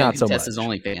 Me not so much. His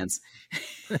OnlyFans.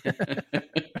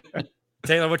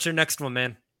 Taylor, what's your next one,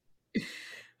 man?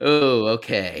 Oh,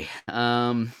 okay.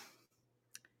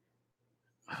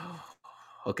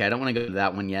 Okay, I don't want to go to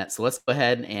that one yet. So let's go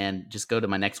ahead and just go to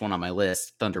my next one on my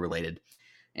list, Thunder related,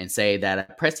 and say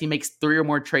that Presti makes 3 or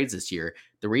more trades this year.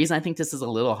 The reason I think this is a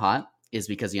little hot is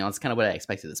because, it's kind of what I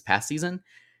expected this past season.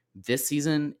 This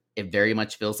season, it very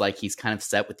much feels like he's kind of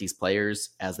set with these players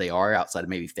as they are outside of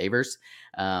maybe favors,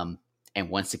 and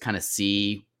wants to kind of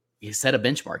see, he set a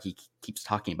benchmark. He keeps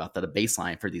talking about that, a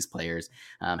baseline for these players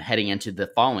heading into the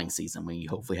following season when you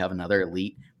hopefully have another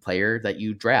elite player that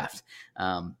you draft.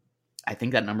 I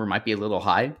think that number might be a little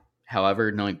high.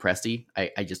 However, knowing Presti,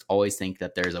 I just always think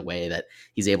that there's a way that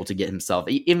he's able to get himself,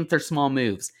 even if they're small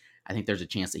moves, I think there's a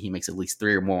chance that he makes at least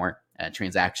 3 or more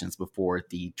transactions before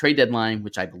the trade deadline,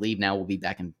 which I believe now will be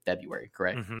back in February,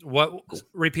 correct? Mm-hmm.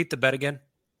 Repeat the bet again?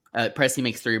 Presti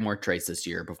makes 3 or more trades this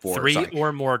year before.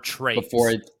 Or more trades.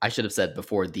 I should have said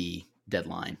before the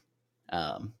deadline.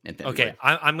 In February. Okay,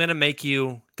 I'm going to make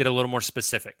you get a little more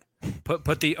specific.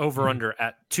 Put the over-under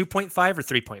at 2.5 or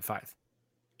 3.5?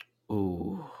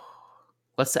 Ooh.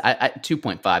 Let's say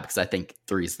 2.5 because I think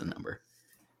 3 is the number.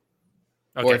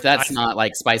 Okay. Or if that's not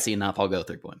spicy enough, I'll go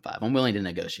 3.5. I'm willing to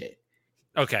negotiate.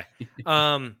 Okay.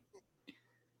 I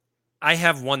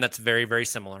have one that's very, very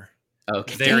similar.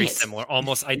 Okay. Very similar,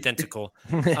 almost identical.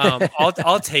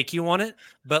 I'll take you on it,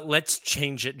 but let's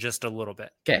change it just a little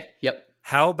bit. Okay. Yep.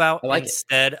 How about like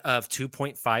instead of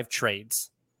 2.5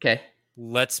 trades? Okay.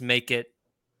 Let's make it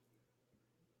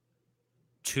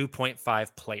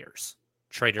 2.5 players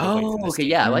traded away from this okay.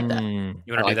 team. Yeah, I like that.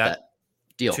 You want to do that?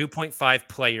 Deal. 2.5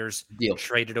 players Deal.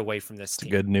 traded away from this It's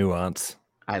team. a good nuance.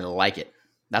 I like it.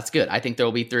 That's good. I think there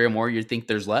will be 3 or more. You think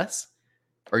there's less?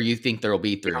 Or you think there will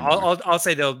be 3 or more? I'll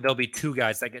say there'll be 2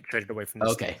 guys that get traded away from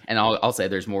this team. Okay. And I'll say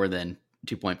there's more than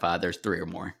 2.5. There's 3 or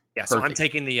more. Yeah, Perfect. so I'm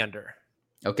taking the under.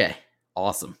 Okay.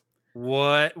 Awesome.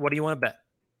 What do you want to bet?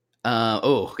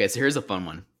 Okay. So here's a fun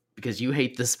one. Because you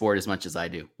hate this sport as much as I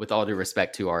do, with all due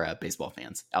respect to our baseball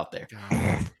fans out there.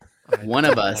 One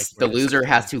of us, the loser,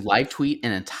 has to live tweet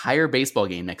an entire baseball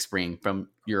game next spring from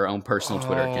your own personal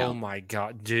Twitter account. Oh my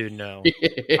God, dude, no.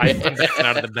 I'm backing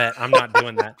out of the bet. I'm not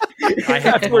doing that. I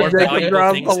have more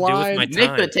valuable things to do with my time.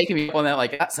 Nick could have taken me up on that.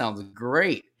 Like, that sounds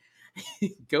great.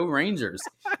 Go Rangers.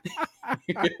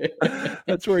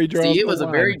 That's where he draws. See, it was a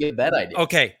very good bet idea.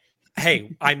 Okay.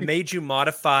 Hey, I made you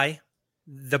modify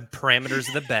the parameters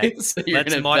of the bet. So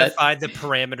let's modify the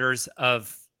parameters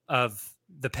of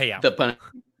the payout.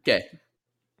 Okay.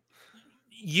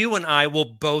 You and I will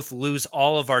both lose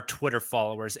all of our Twitter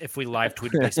followers if we live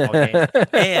tweet a baseball game.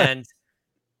 And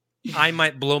I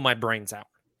might blow my brains out.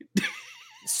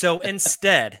 So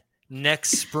instead,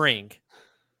 next spring,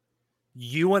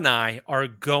 you and I are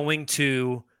going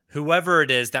to whoever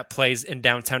it is that plays in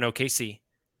downtown OKC,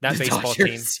 that baseball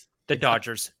team, the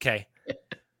Dodgers. Okay.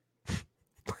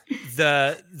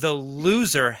 The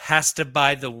loser has to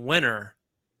buy the winner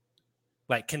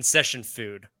like concession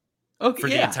food for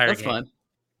the entire game. Fun.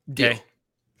 Okay.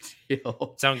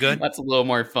 Deal. Sound good? That's a little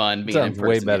more fun. Sounds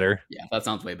way better. Yeah, that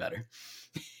sounds way better.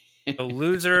 The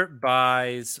loser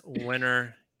buys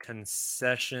winner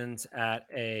concessions at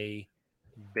a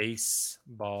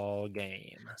baseball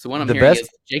game. So what I'm hearing is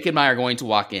Jake and I are going to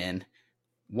walk in.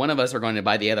 One of us are going to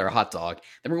buy the other a hot dog.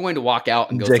 Then we're going to walk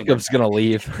out and go. Jacob's going to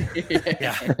leave.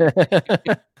 Yeah.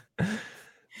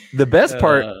 The best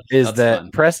part is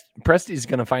that Presty's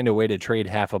going to find a way to trade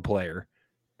half a player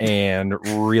and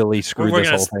really screw this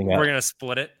whole thing up. We're going to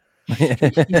split it.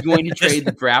 He's going to trade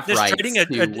the draft rights. Trading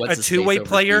a two-way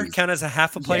player count as a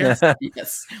half a player?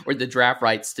 Yes. Or the draft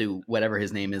rights to whatever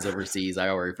his name is overseas. I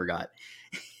already forgot.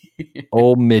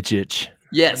 Old Mitchich.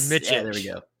 Yes. Mitchich. Yeah, there we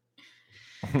go.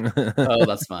 Oh,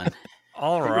 that's fun.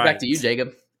 All right. Back to you,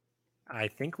 Jacob. I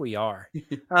think we are.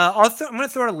 I'm going to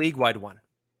throw out a league-wide one.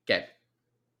 Okay.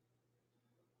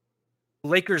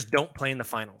 Lakers don't play in the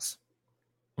finals.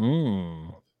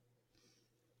 I'll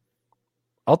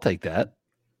take that.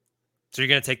 So you're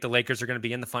going to take the Lakers are going to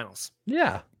be in the finals.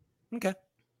 Yeah. Okay.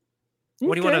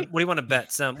 What do you want to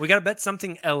bet? We got to bet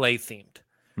something LA themed.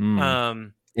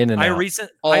 In and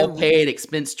out. Paid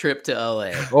expense trip to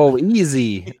LA. Oh,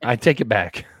 easy. I take it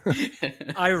back.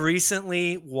 I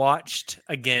recently watched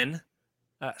again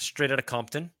Straight Outta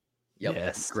Compton. Yep.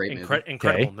 Yes. Great movie.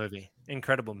 Incredible movie.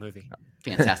 Incredible movie.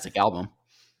 Fantastic album.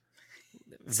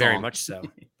 Very much so.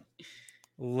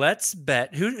 Let's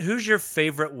bet. Who's your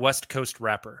favorite West Coast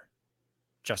rapper?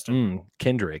 Justin.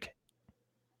 Kendrick.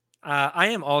 I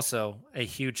am also a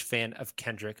huge fan of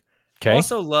Kendrick. Okay.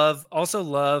 Also love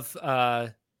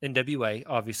NWA,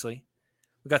 obviously.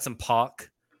 We got some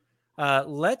Pac.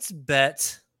 Let's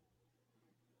bet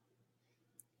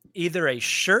either a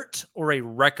shirt or a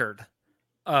record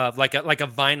of like a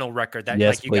vinyl record that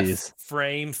yes, like you please. got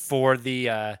framed for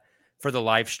the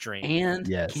live stream. And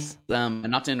yes,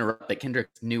 not to interrupt, but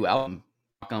Kendrick's new album,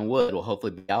 Knock on Wood, will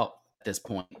hopefully be out at this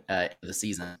point of the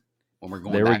season when we're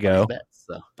going. There back we go. On these bets,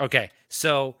 so. Okay,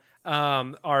 so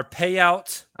our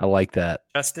payout. I like that.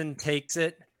 Justin takes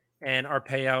it, and our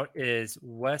payout is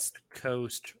West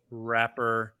Coast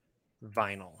rapper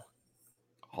vinyl.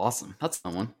 Awesome, that's a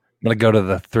fun one. I'm gonna go to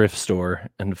the thrift store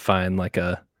and find like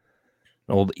an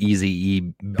old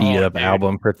Eazy-E beat up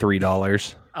album for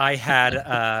 $3. I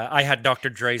had Dr.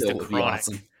 Dre's The Chronic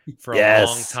awesome. for a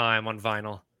long time on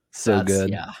vinyl. So good.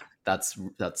 Yeah, that's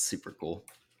super cool.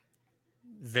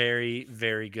 Very,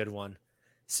 very good one.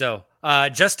 So,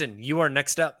 Justin, you are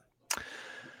next up.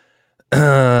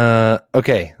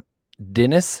 Okay.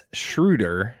 Dennis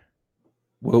Schroeder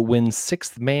will win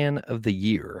 6th Man of the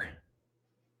Year.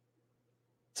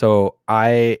 So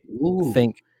I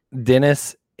think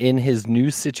Dennis, in his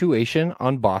new situation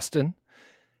on Boston,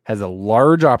 has a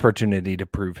large opportunity to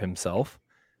prove himself.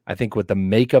 I think with the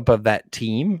makeup of that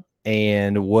team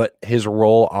and what his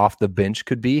role off the bench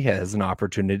could be, has an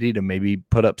opportunity to maybe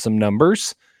put up some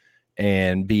numbers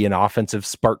and be an offensive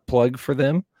spark plug for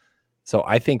them. So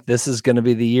I think this is going to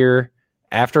be the year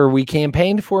after we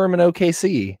campaigned for him in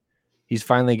OKC. He's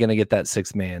finally going to get that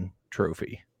 6th man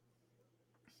trophy.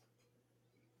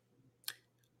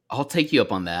 I'll take you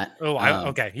up on that. Oh,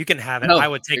 okay. You can have it. No, I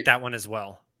would take that one as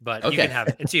well, but okay. you can have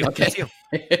it. It's you. Okay.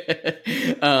 It's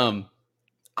you.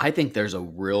 I think there's a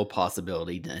real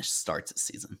possibility Dinesh starts this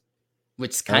season,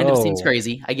 which kind of seems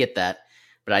crazy. I get that,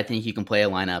 but I think you can play a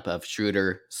lineup of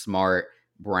Schroeder, Smart,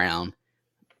 Brown,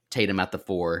 Tatum at the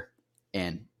 4,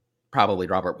 and probably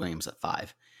Robert Williams at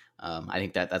 5. I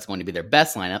think that's going to be their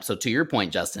best lineup. So to your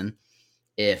point, Justin,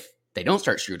 if they don't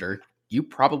start Schroeder, you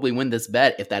probably win this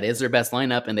bet if that is their best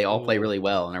lineup and they all play really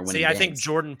well and are winning. See, games. I think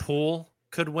Jordan Poole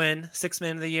could win Sixth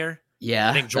Man of the Year. Yeah,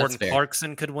 I think Jordan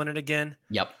Clarkson could win it again.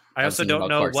 Yep. I also don't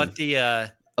know Clarkson. what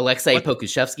the Alexei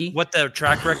Pokusevsky, what the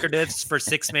track record is for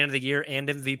Sixth Man of the Year and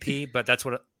MVP, but that's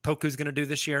what Poku's going to do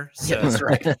this year. So. Yeah, that's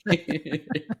right.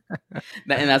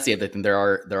 And that's the other thing. There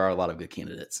are a lot of good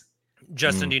candidates.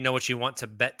 Justin, do you know what you want to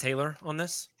bet Taylor on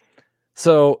this?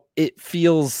 So it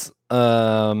feels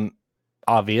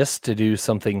obvious to do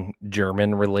something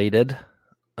German related.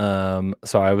 So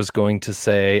I was going to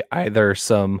say either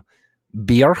some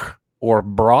beer or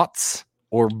brats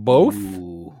or both.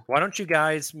 Ooh. Why don't you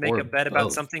guys make a bet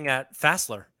about something at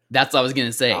Fassler? That's what I was going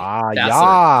to say. Yeah. When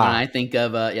I think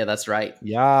of, that's right.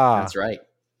 Yeah. That's right.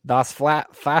 Das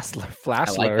Fassler.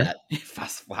 I like that.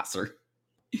 Fassler.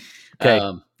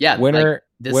 Okay. Yeah. Winner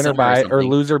buy or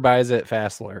loser buys at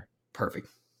Fassler. Perfect.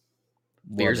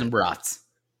 Beers and brats.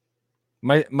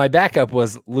 My backup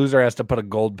was loser has to put a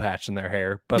gold patch in their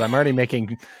hair, but I'm already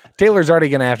making Taylor's already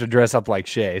going to have to dress up like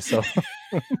Shea. So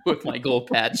with my gold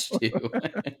patch too.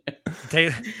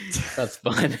 That's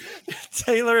fun.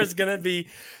 Taylor is going to be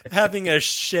having a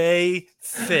Shea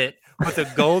fit with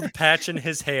a gold patch in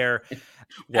his hair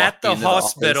at the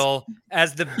hospital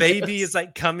as the baby is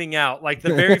like coming out, like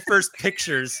the very first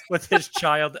pictures with his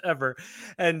child ever.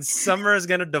 And Summer is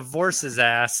going to divorce his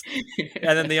ass.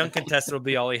 And then the uncontested will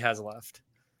be all he has left.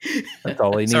 That's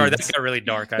all he needs. Sorry, that got really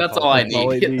dark. That's all I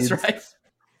need. That's right.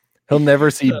 He'll never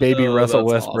see baby Russell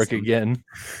Westbrook again.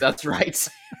 That's right.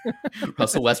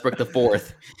 Russell Westbrook the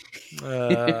 4th.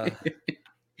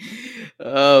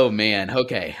 Oh man.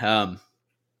 Okay.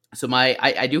 So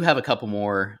I do have a couple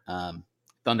more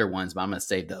Thunder ones, but I'm going to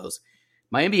save those.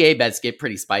 My NBA bets get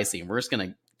pretty spicy, and we're just going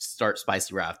to start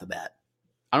spicy right off the bat.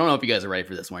 I don't know if you guys are ready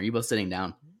for this one. Are you both sitting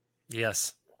down?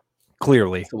 Yes.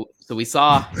 Clearly. So we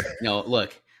saw,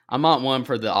 look, I'm not one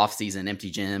for the off-season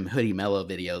empty gym, hoodie mellow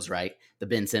videos, right? The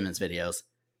Ben Simmons videos.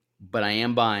 But I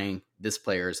am buying this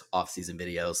player's off-season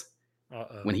videos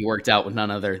when he worked out with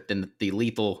none other than the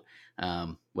lethal,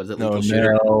 lethal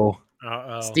shooter? No.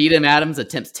 Steven Adams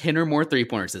attempts 10 or more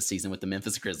three-pointers this season with the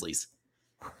Memphis Grizzlies.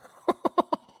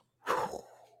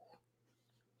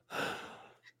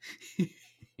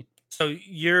 So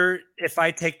if I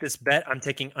take this bet, I'm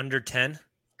taking under 10?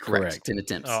 Correct. 10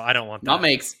 attempts. Oh, I don't want that. Not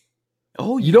makes.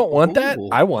 Oh, you don't want that?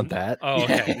 I want that. Oh,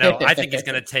 okay. No, I think he's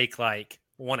going to take like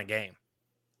 1 a game.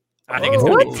 I think it's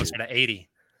going to be closer to 80.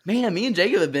 Man, me and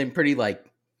Jacob have been pretty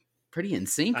in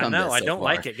sync on this. I know. I don't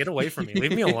like it. Get away from me.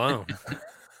 Leave me alone.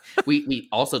 We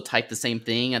also typed the same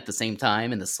thing at the same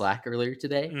time in the Slack earlier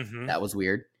today. Mm-hmm. That was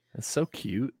weird. That's so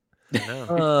cute. I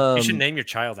know. You should name your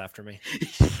child after me.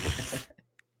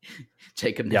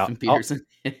 Jacob Nathan Peterson.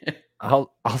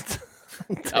 I'll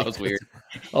that was weird.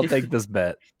 I'll take this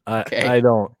bet. Okay. I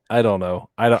don't know.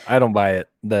 I don't buy it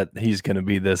that he's going to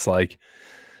be this like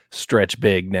stretch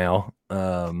big now.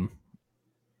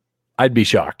 I'd be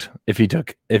shocked if he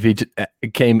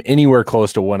came anywhere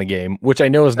close to 1 a game, which I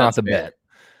know is not the bet.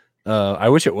 I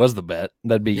wish it was the bet.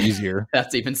 That'd be easier.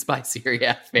 That's even spicier.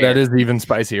 Yeah, fair. That is even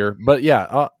spicier. But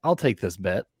yeah, I'll take this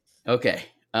bet. Okay.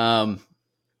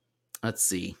 Let's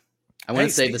see. I want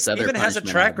to say this other. Steven has a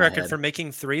track record for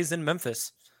making threes in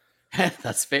Memphis.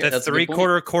 That's fair. The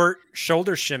 3/4 court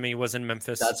shoulder shimmy was in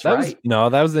Memphis. That's right.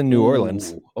 That was in New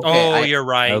Orleans. Okay, you're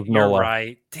right. You're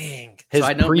right. Dang. His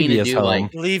previous home.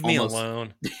 Leave me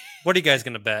alone. What are you guys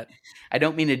going to bet? I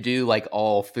don't mean to do like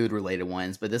all food related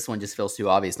ones, but this one just feels too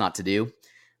obvious not to do.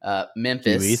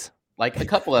 Memphis, Kiwis. Like a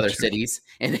couple other cities,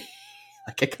 and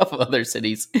like a couple other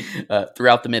cities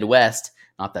throughout the Midwest.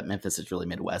 Not that Memphis is really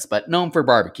Midwest, but known for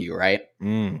barbecue, right?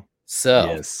 So,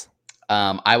 yes.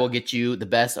 I will get you the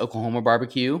best Oklahoma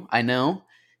barbecue. I know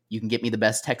you can get me the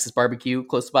best Texas barbecue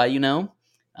close by.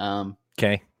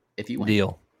 Okay. If you win.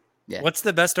 Deal. Yeah. What's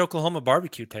the best Oklahoma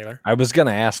barbecue, Taylor? I was going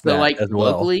to ask that as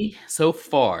well. Locally, so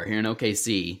far here in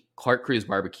OKC, Clark Crew's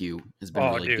barbecue has been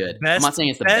really good. I'm not saying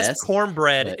it's the best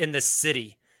cornbread in the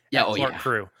city. Yeah, Clark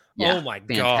Crew. Yeah, oh my god,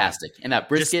 fantastic! And that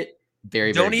brisket,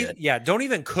 very good. Yeah, don't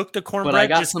even cook the cornbread.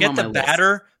 Just get the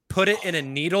batter, put it in a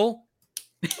needle,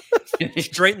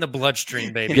 straight in the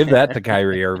bloodstream, baby. Give that to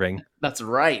Kyrie Irving. That's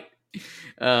right.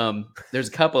 There's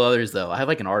a couple others though. I have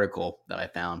like an article that I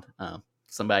found.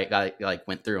 somebody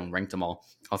went through and ranked them all.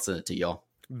 I'll send it to y'all.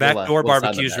 Backdoor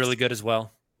barbecue is really good as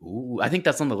well. Ooh, I think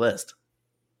that's on the list.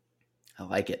 I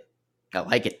like it.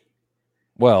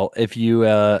 Well, if you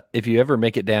ever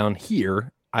make it down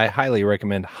here, I highly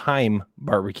recommend Heim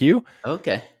Barbecue.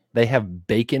 Okay. They have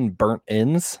bacon burnt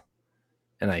ends,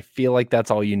 and I feel like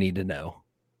that's all you need to know.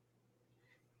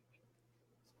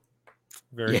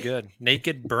 Very good.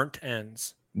 Naked burnt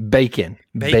ends. Bacon.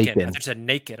 I thought you said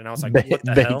naked, and I was like, what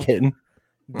the hell?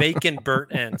 Bacon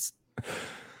burnt ends.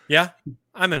 Yeah,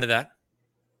 I'm into that.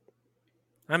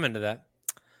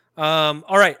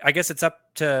 All right, I guess it's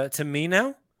up to me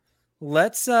now.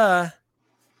 Let's go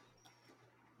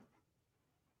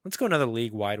another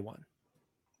league-wide one.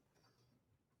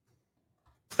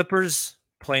 Clippers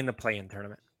play in the play-in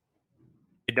tournament.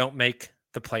 They don't make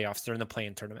the playoffs. They're in the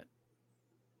play-in tournament.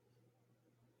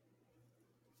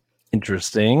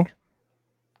 Interesting.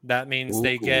 That means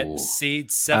they get seed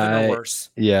 7 or worse.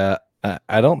 Yeah,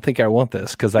 I don't think I want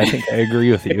this because I think I agree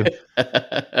with you.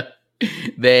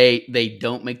 They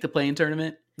don't make the play-in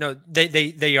tournament? No,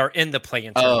 they are in the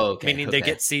play-in tournament, meaning they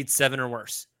get seed 7 or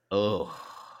worse. Oh,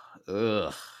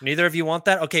 ugh. Neither of you want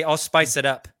that? Okay, I'll spice it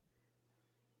up.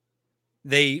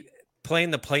 They play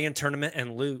in the play-in tournament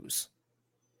and lose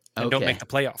and don't make the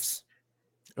playoffs.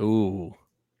 Ooh.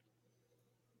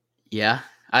 Yeah,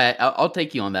 I'll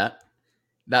take you on that.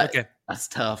 That's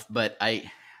tough, but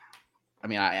I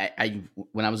when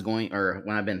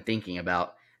I've been thinking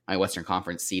about my Western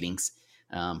Conference seedings,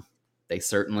 they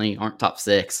certainly aren't top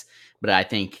 6, but I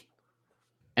think,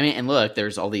 and look,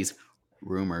 there's all these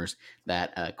rumors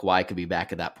that Kawhi could be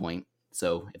back at that point.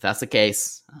 So if that's the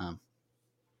case,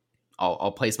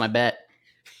 I'll place my bet.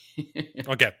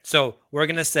 Okay, so we're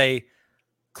gonna say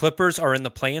Clippers are in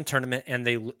the play-in tournament and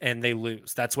they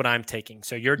lose. That's what I'm taking.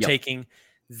 So you're taking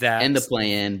that and the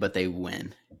play-in, but they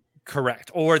win.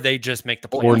 Correct, or they just make the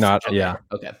play-in. Or not. Okay. Yeah.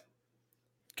 Okay.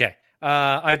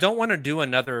 I don't want to do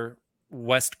another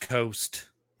West Coast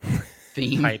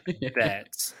theme type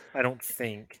bets. I don't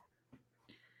think.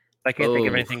 I can't think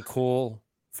of anything cool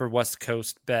for West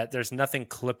Coast bet. There's nothing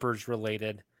Clippers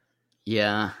related.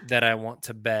 Yeah. That I want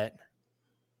to bet.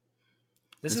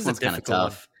 This is a difficult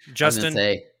tough one. Justin,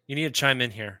 you need to chime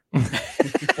in here.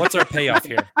 What's our payoff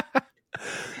here?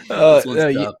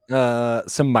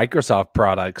 Some Microsoft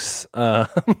products. I'm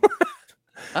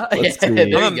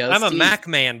a Mac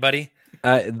man, buddy.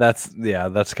 That's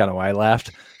kind of why I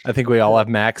laughed. I think we all have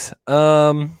Macs.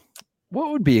 What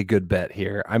would be a good bet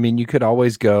here? I mean, you could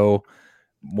always go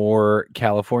more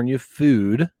California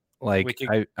food. Like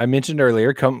I mentioned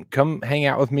earlier, come hang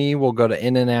out with me. We'll go to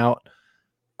In-N-Out,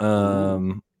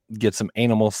 get some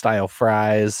animal style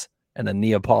fries and a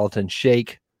Neapolitan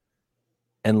shake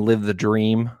and live the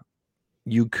dream.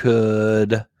 You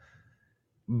could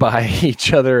buy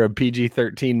each other a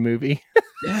PG-13 movie.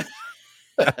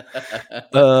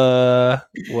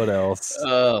 What else?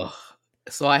 Oh,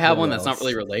 so I have one that's not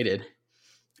really related.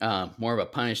 More of a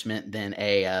punishment than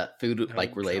a food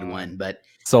related one, but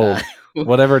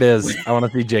whatever it is, I want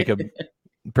to see Jacob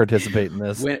participate in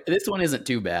this. This one isn't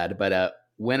too bad, but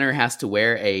winner has to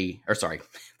wear the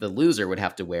loser would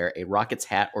have to wear a Rockets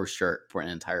hat or shirt for an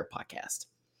entire podcast.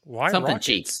 Why something Rockets?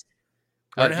 cheap?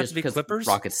 Would it have to be Clippers?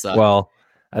 Rockets suck. Well,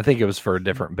 I think it was for a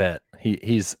different bet.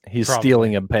 He's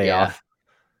stealing a payoff.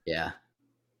 Yeah.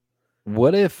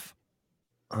 What if?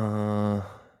 Yeah,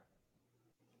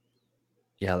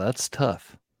 that's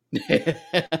tough.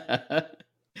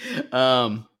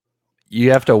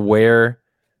 You have to wear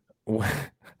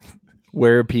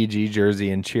a PG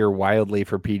jersey and cheer wildly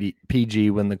for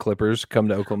PG when the Clippers come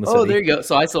to Oklahoma City. Oh, there you go.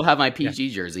 So I still have my PG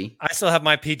jersey. I still have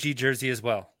my PG jersey as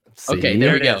well. See? Okay,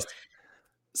 there we go.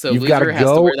 So you've got to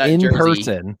go in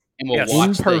person, and we'll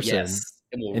watch in person,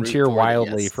 and cheer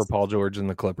wildly for Paul George and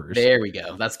the Clippers. There we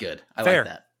go. That's good. I like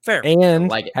that. Fair.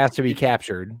 And has to be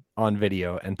captured on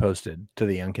video and posted to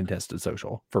the Uncontested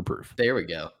social for proof. There we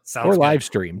go. Or live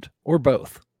streamed, or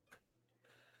both.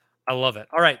 I love it.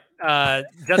 All right,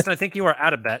 Justin, I think you are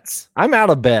out of bets. I'm out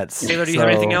of bets. Taylor, do you have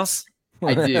anything else?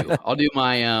 I do. I'll do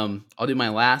my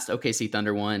last OKC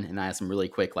Thunder one, and I have some really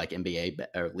quick NBA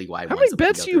or league wide. How many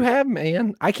bets do you have,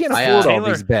 man? I can't afford all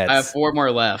these bets. I have 4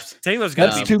 more left. Taylor's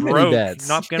going to be broke. Many bets.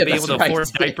 Not going to be able to afford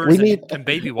diapers and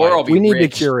baby wipes. We need to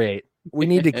curate. We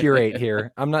need to curate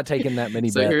here. I'm not taking that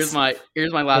many bets. So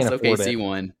here's my last OKC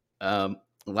one.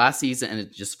 Last season,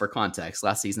 and just for context,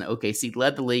 last season OKC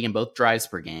led the league in both drives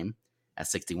per game at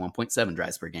 61.7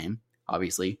 drives per game.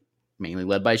 Obviously, mainly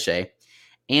led by Shea.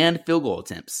 And field goal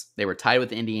attempts. They were tied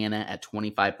with Indiana at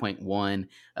 25.1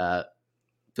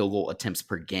 field goal attempts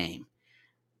per game.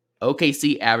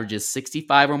 OKC averages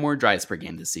 65 or more drives per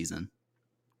game this season.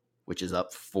 which is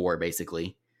up 4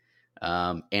 basically,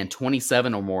 and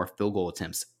 27 or more field goal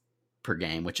attempts per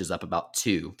game, which is up about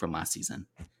 2 from last season.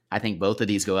 I think both of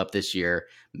these go up this year,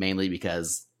 mainly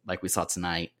because, like we saw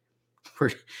tonight,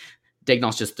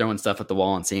 Dagnall's just throwing stuff at the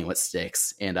wall and seeing what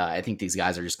sticks. And I think these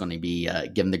guys are just going to be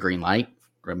given the green light.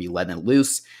 We're going to be letting it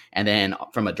loose. And then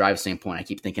from a drive standpoint, I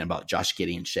keep thinking about Josh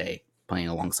Giddey and Shea playing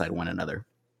alongside one another,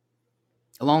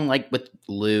 along like with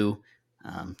Lou,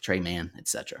 Trey Mann,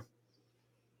 etc.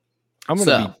 I'm going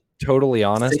to be totally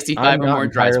honest. 65 I'm or not more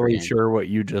drives per entirely game. sure what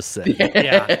you just said.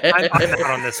 Yeah, I'm out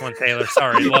on this one, Taylor.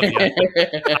 Sorry, love you.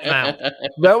 I'm out.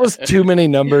 That was too many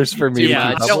numbers for me.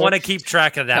 Yeah, to I don't want to keep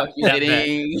track of that.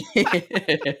 Calculating.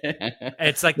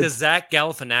 It's like the Zach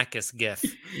Galifianakis gif.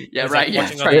 Yeah, It's right. like Yeah,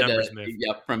 watching all the numbers move.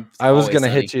 Yep. From I was Always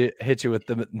going to Sunny. hit you with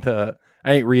the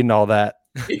I ain't reading all that.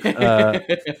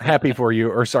 Happy for you,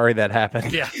 or sorry that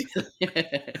happened. Yeah.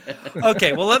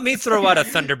 Okay, well, let me throw out a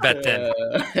Thunder bet then.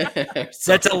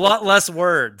 That's a lot less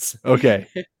words. Okay.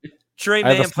 Trey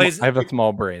I Mann plays. I have a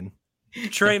small brain.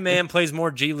 Trey Mann plays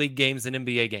more G League games than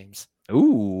NBA games.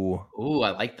 Ooh. Ooh,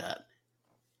 I like that.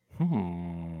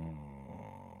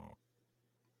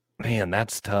 Man,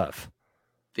 that's tough.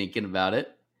 Thinking about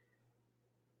it.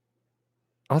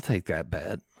 I'll take that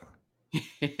bet.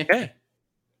 Okay.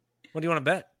 What do you want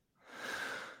to bet?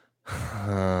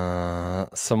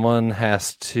 Someone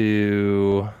has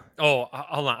to. Oh,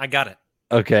 hold on. I got it.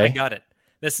 Okay. I got it.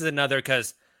 This is another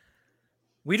because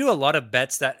we do a lot of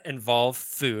bets that involve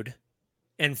food,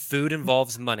 and food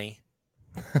involves money.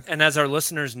 And as our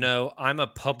listeners know, I'm a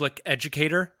public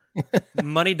educator.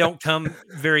 Money don't come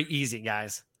very easy,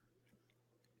 guys.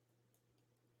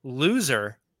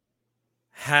 Loser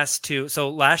has to. So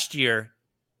last year,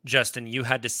 Justin, you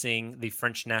had to sing the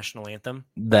French national anthem.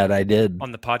 That I did.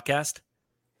 On the podcast.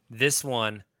 This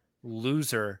one,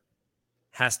 loser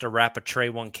has to rap a Trey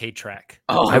 1K track.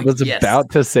 Oh, I was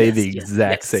about to say the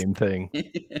exact same thing.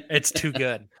 It's too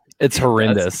good. It's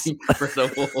horrendous.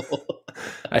 Incredible.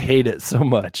 I hate it so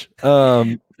much.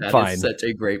 That fine. is such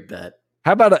a great bet.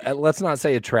 How about let's not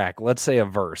say a track. Let's say a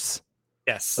verse.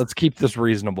 Yes. Let's keep this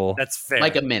reasonable. That's fair.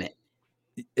 Like a minute.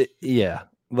 Yeah.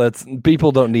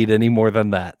 People don't need any more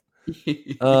than that.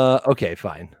 Okay,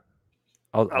 fine.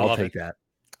 I'll take that.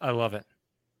 I love it.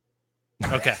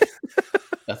 Okay.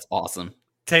 That's awesome.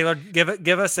 Taylor,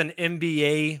 give us an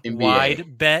NBA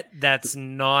wide bet that's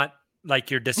not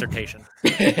like your dissertation.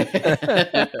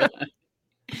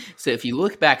 So if you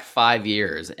look back 5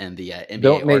 years and the NBA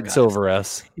don't make archives, silver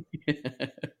us.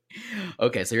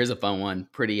 Okay, so here's a fun one,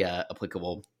 pretty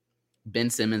applicable. Ben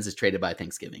Simmons is traded by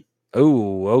Thanksgiving.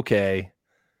 Oh, okay.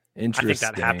 Interesting.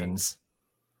 I think that happens.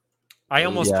 I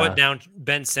almost put down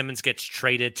Ben Simmons gets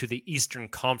traded to the Eastern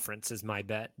Conference is my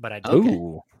bet, but I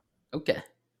didn't. Okay.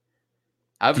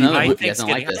 I have another one. I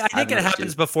think it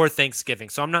happens before Thanksgiving,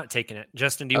 so I'm not taking it.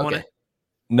 Justin, do you want it?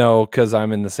 No, because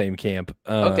I'm in the same camp.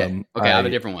 Okay, I have a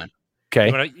different one.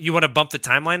 Okay. You want to bump the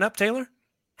timeline up, Taylor?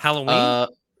 Halloween?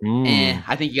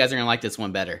 I think you guys are going to like this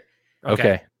one better.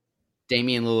 Okay.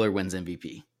 Damian Lillard wins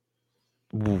MVP.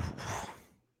 Ooh.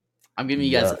 I'm giving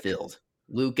you guys a field.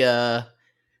 Luka.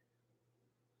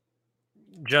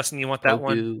 Justin, you want that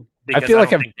one? Because I feel like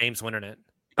I don't think Dame's winning it.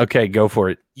 Okay, go for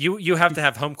it. You have to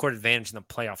have home court advantage in the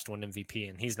playoffs to win MVP,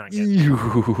 and he's not getting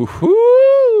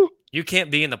You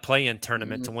can't be in the play-in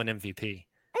tournament to win MVP.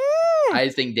 I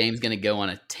just think Dame's going to go on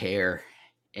a tear,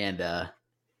 and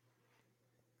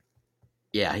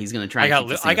he's going to try. I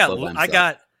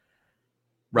got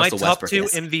my top two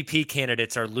MVP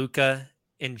candidates are Luka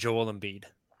and Joel Embiid.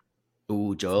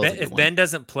 Ooh, Joel. If Ben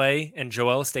doesn't play and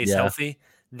Joel stays healthy,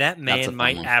 that man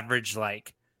might average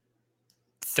like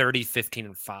 30, 15,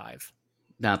 and 5.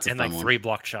 That's and like 3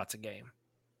 block shots a game.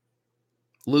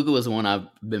 Luka was the one I've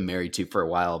been married to for a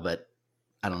while, but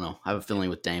I don't know. I have a feeling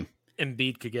with Dame.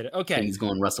 Embiid could get it. Okay. I think he's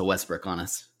going Russell Westbrook on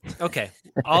us. Okay.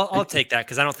 I'll take that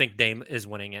because I don't think Dame is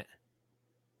winning it.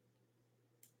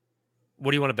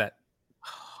 What do you want to bet?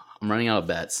 I'm running out of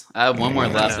bets. I have one more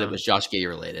left that was Josh Giddey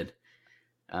related.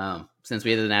 Since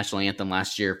we had the national anthem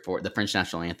last year for the French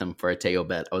national anthem for a Teo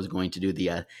bet, I was going to do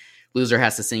the loser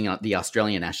has to sing the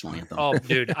Australian national anthem. Oh,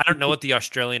 dude, I don't know what the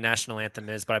Australian national anthem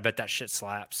is, but I bet that shit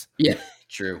slaps. Yeah,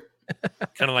 true.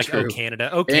 Kind of like Oh Canada.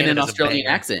 Oh Canada. And an Australian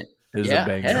accent.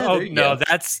 Yeah. Oh no,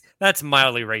 that's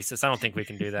mildly racist. I don't think we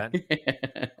can do that.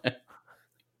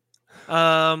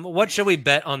 What should we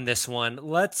bet on this one?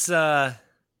 Let's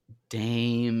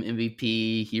Dame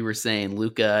MVP. You were saying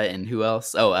Luka and who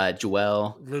else? Oh,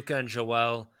 Joel. Luka and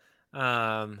Joel.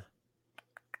 I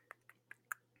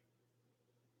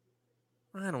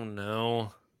don't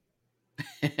know.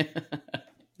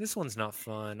 This one's not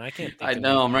fun. I can't think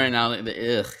I'm running out of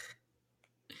the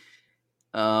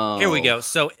Oh. Here we go.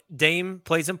 So Dame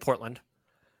plays in Portland.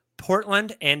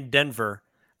 Portland and Denver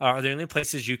are the only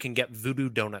places you can get Voodoo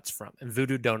Donuts from. And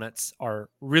Voodoo Donuts are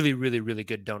really, really, really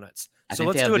good donuts. I So think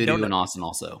let's they do have a Voodoo donut. in Austin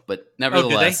also, but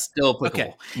nevertheless, still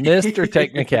applicable. Okay. Mr.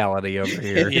 Technicality over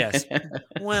here. Yes.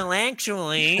 Well,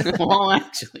 actually,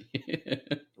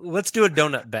 let's do a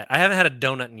donut bet. I haven't had a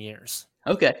donut in years.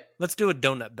 Okay. Let's do a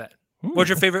donut bet. What's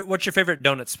your favorite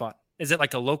donut spot? Is it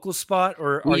like a local spot,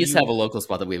 or we just have a local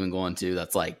spot that we've been going to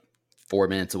that's like 4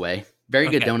 minutes away. Very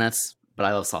good donuts, but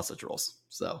I love sausage rolls,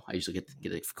 so I usually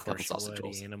get a couple sausage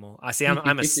rolls. Animal. I see.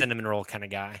 I'm a cinnamon roll kind of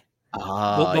guy.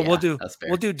 We'll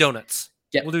do donuts.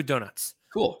 Yep. We'll do donuts.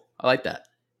 Cool. I like that.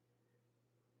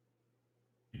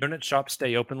 Donut shops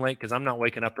stay open late because I'm not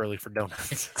waking up early for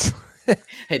donuts.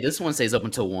 Hey, this one stays open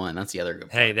till 1. That's the other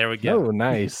good part. Hey, there we go. Oh,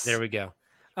 nice. There we go.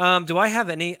 Do I have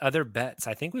any other bets?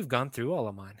 I think we've gone through all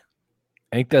of mine.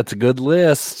 I think that's a good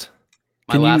list.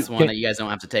 My last one that you guys don't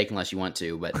have to take unless you want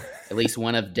to, but at least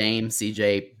one of Dame,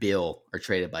 CJ, Bill are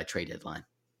traded by trade deadline.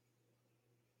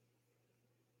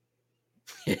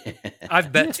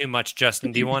 I've bet too much,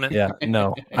 Justin. Do you want it? Yeah,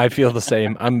 no, I feel the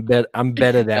same. I'm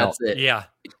betted out. That's it. Yeah.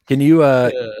 Can you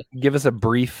give us a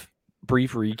brief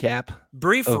recap?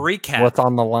 Recap. What's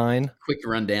on the line? Quick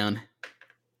rundown.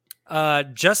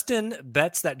 Justin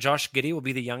bets that Josh Giddey will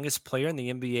be the youngest player in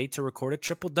the NBA to record a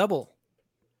triple-double.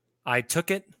 I took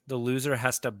it. The loser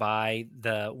has to buy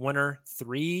the winner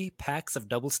 3 packs of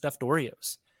double stuffed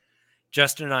Oreos.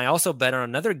 Justin and I also bet on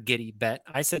another Giddey bet.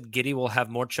 I said Giddey will have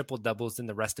more triple doubles than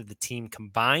the rest of the team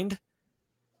combined.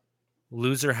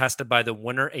 Loser has to buy the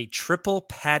winner a triple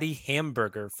patty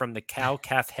hamburger from the Cow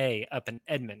Cafe up in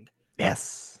Edmond.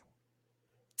 Yes.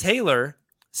 Taylor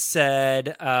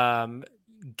said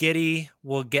Giddey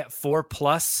will get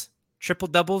 4+ triple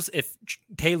doubles. If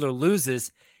Taylor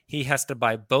loses, he has to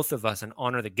buy both of us an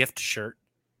Honor the Gift shirt.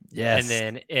 Yes. And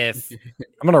then if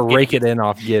I'm going to rake it in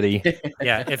off Giddey.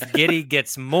 Yeah, if Giddey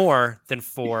gets more than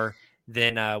 4,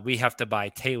 then we have to buy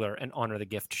Taylor an Honor the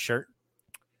Gift shirt.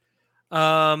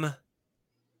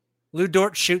 Lou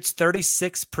Dort shoots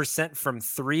 36% from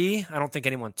 3. I don't think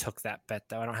anyone took that bet,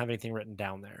 though. I don't have anything written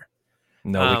down there.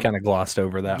 No, we kind of glossed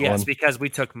over that one. Yes, because we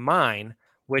took mine,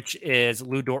 which is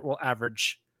Lou Dort will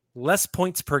average less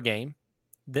points per game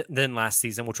than last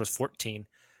season, which was 14,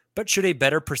 but shoot a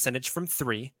better percentage from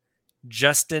 3.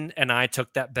 Justin and I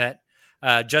took that bet.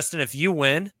 Justin, if you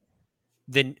win,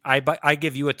 then I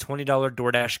give you a $20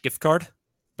 DoorDash gift card.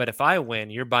 But if I win,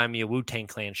 you're buying me a Wu-Tang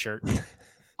Clan shirt.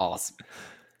 Awesome.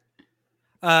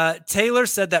 Taylor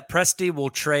said that Presti will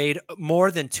trade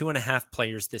more than 2.5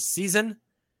 players this season.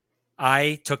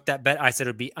 I took that bet. I said it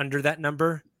would be under that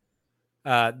number.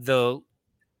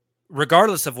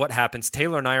 Regardless of what happens,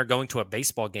 Taylor and I are going to a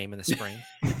baseball game in the spring.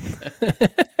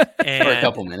 And for a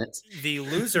couple minutes. The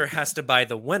loser has to buy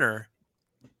the winner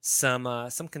some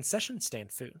concession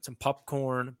stand food, some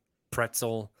popcorn,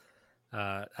 pretzel,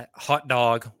 hot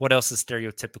dog. What else is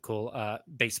stereotypical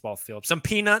baseball field? Some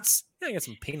peanuts. Yeah, get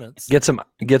some peanuts. Get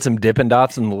some Dippin'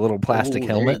 Dots in the little plastic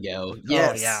helmet. There you go.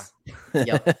 Yes. Oh, yeah.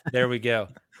 Yep. There we go.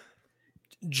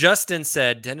 Justin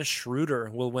said Dennis Schroeder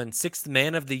will win 6th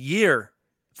Man of the Year.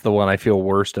 It's the one I feel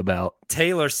worst about.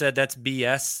 Taylor said that's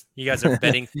BS. You guys are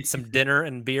betting some dinner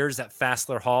and beers at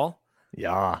Fassler Hall.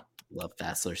 Yeah. Love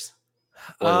Fasslers.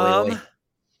 I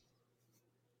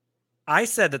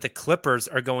said that the Clippers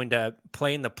are going to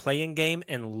play in the play-in game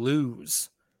and lose.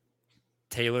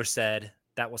 Taylor said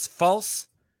that was false.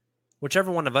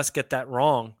 Whichever one of us get that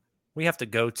wrong, we have to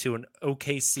go to an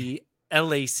OKC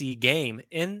LAC game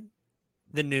in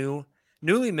the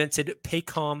newly minted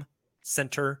Paycom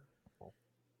Center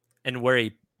and wear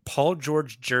a Paul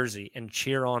George jersey and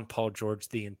cheer on Paul George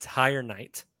the entire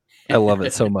night. I love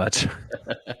it so much.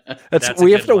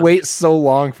 We have to wait so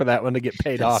long for that one to get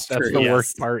paid off. That's true. the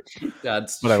worst part.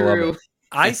 That's but true. I love it.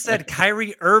 I said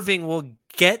Kyrie Irving will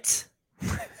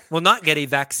not get a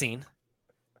vaccine.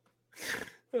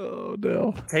 Oh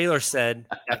no. Taylor said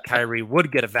that Kyrie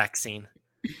would get a vaccine.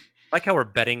 Like how we're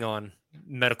betting on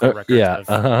medical records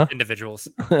of individuals.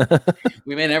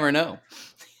 We may never know.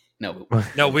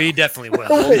 No, we definitely will.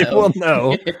 We'll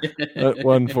know.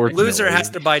 Unfortunately. Loser has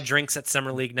to buy drinks at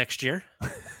Summer League next year.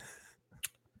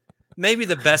 Maybe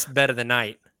the best bet of the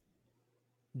night.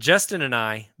 Justin and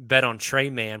I bet on Trey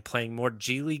Mann playing more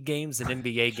G League games than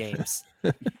NBA games.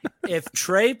 If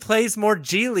Trey plays more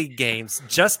G League games,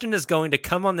 Justin is going to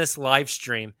come on this live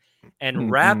stream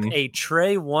and rap a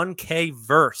Trey 1K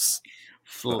verse.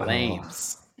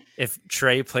 Flames. If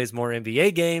Trey plays more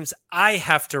NBA games, I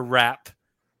have to rap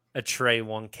a Trey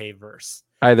 1K verse.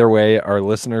 Either way, our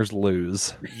listeners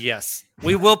lose. Yes.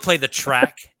 We will play the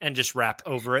track and just rap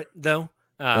over it, though.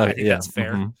 I think that's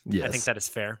fair. Mm-hmm. Yes. I think that is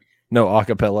fair. No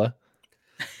acapella.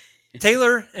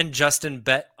 Taylor and Justin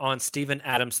bet on Steven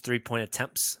Adams' 3-point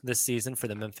attempts this season for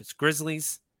the Memphis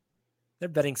Grizzlies. They're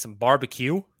betting some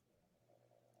barbecue.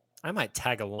 I might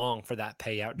tag along for that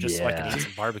payout just so I can eat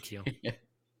some barbecue.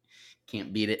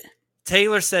 Can't beat it.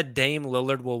 Taylor said Dame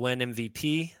Lillard will win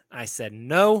MVP. I said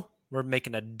no. We're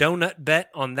making a donut bet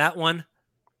on that one.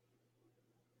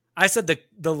 I said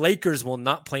the Lakers will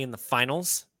not play in the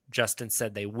finals. Justin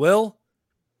said they will.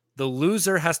 The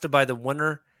loser has to buy the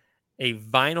winner a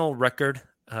vinyl record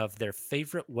of their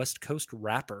favorite West Coast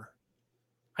rapper.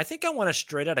 I think I want a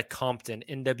Straight Outta Compton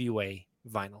NWA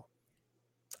vinyl.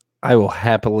 I will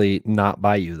happily not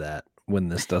buy you that when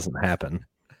this doesn't happen.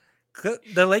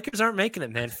 The Lakers aren't making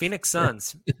it, man. Phoenix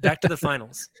Suns, back to the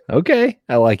finals. Okay,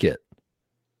 I like it.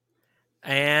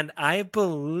 And I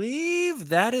believe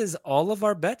that is all of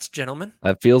our bets, gentlemen.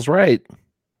 That feels right.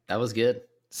 That was good.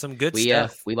 Some good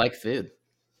stuff. We like food.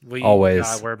 Always.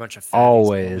 God, we're a bunch of fatties.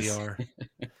 Always. We are.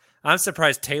 I'm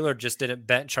surprised Taylor just didn't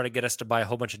bet and try to get us to buy a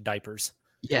whole bunch of diapers.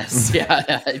 Yes, yeah.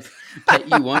 Bet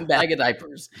you one bag of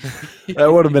diapers.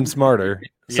 That would have been smarter.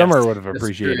 Yes, Summer would have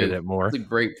appreciated it more. That's a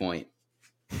great point.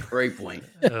 Great point.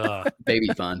 Baby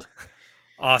fund.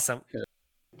 Awesome.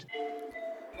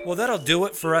 Well, that'll do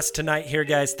it for us tonight here,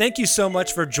 guys. Thank you so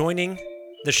much for joining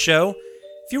the show.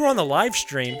 If you were on the live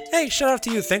stream, hey, shout out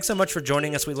to you. Thanks so much for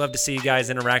joining us. We love to see you guys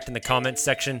interact in the comments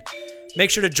section.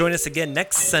 Make sure to join us again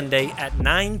next Sunday at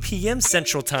 9 p.m.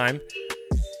 Central Time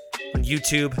on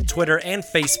YouTube, Twitter, and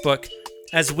Facebook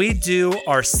as we do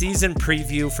our season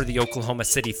preview for the Oklahoma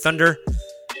City Thunder.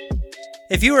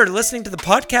 If you are listening to the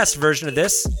podcast version of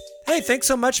this, hey, thanks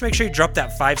so much. Make sure you drop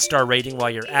that 5-star rating while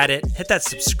you're at it. Hit that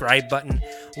subscribe button.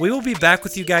 We will be back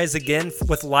with you guys again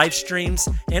with live streams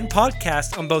and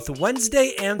podcasts on both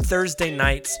Wednesday and Thursday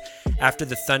nights after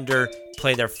the Thunder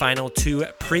play their final 2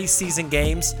 preseason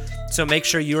games. So make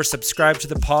sure you are subscribed to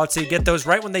the pod so you get those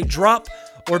right when they drop,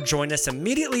 or join us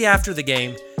immediately after the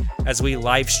game as we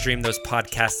live stream those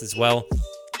podcasts as well.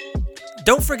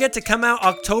 Don't forget to come out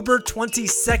October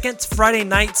 22nd, Friday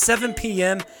night, 7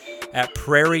 p.m. at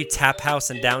Prairie Tap House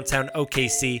in downtown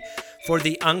OKC for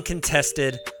the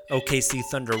Uncontested OKC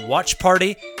Thunder watch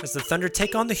party as the Thunder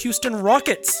take on the Houston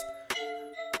Rockets.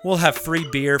 We'll have free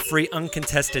beer, free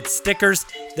Uncontested stickers.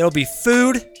 There'll be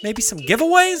food, maybe some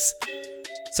giveaways.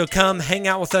 So come hang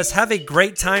out with us. Have a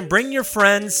great time. Bring your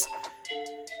friends.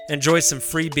 Enjoy some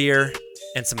free beer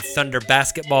and some Thunder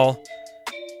basketball.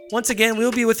 Once again,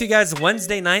 we'll be with you guys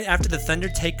Wednesday night after the Thunder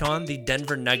take on the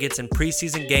Denver Nuggets in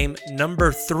preseason game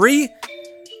number 3.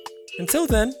 Until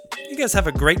then, you guys have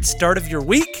a great start of your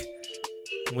week.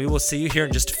 We will see you here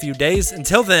in just a few days.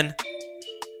 Until then,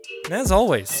 and as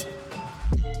always,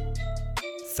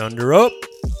 Thunder up.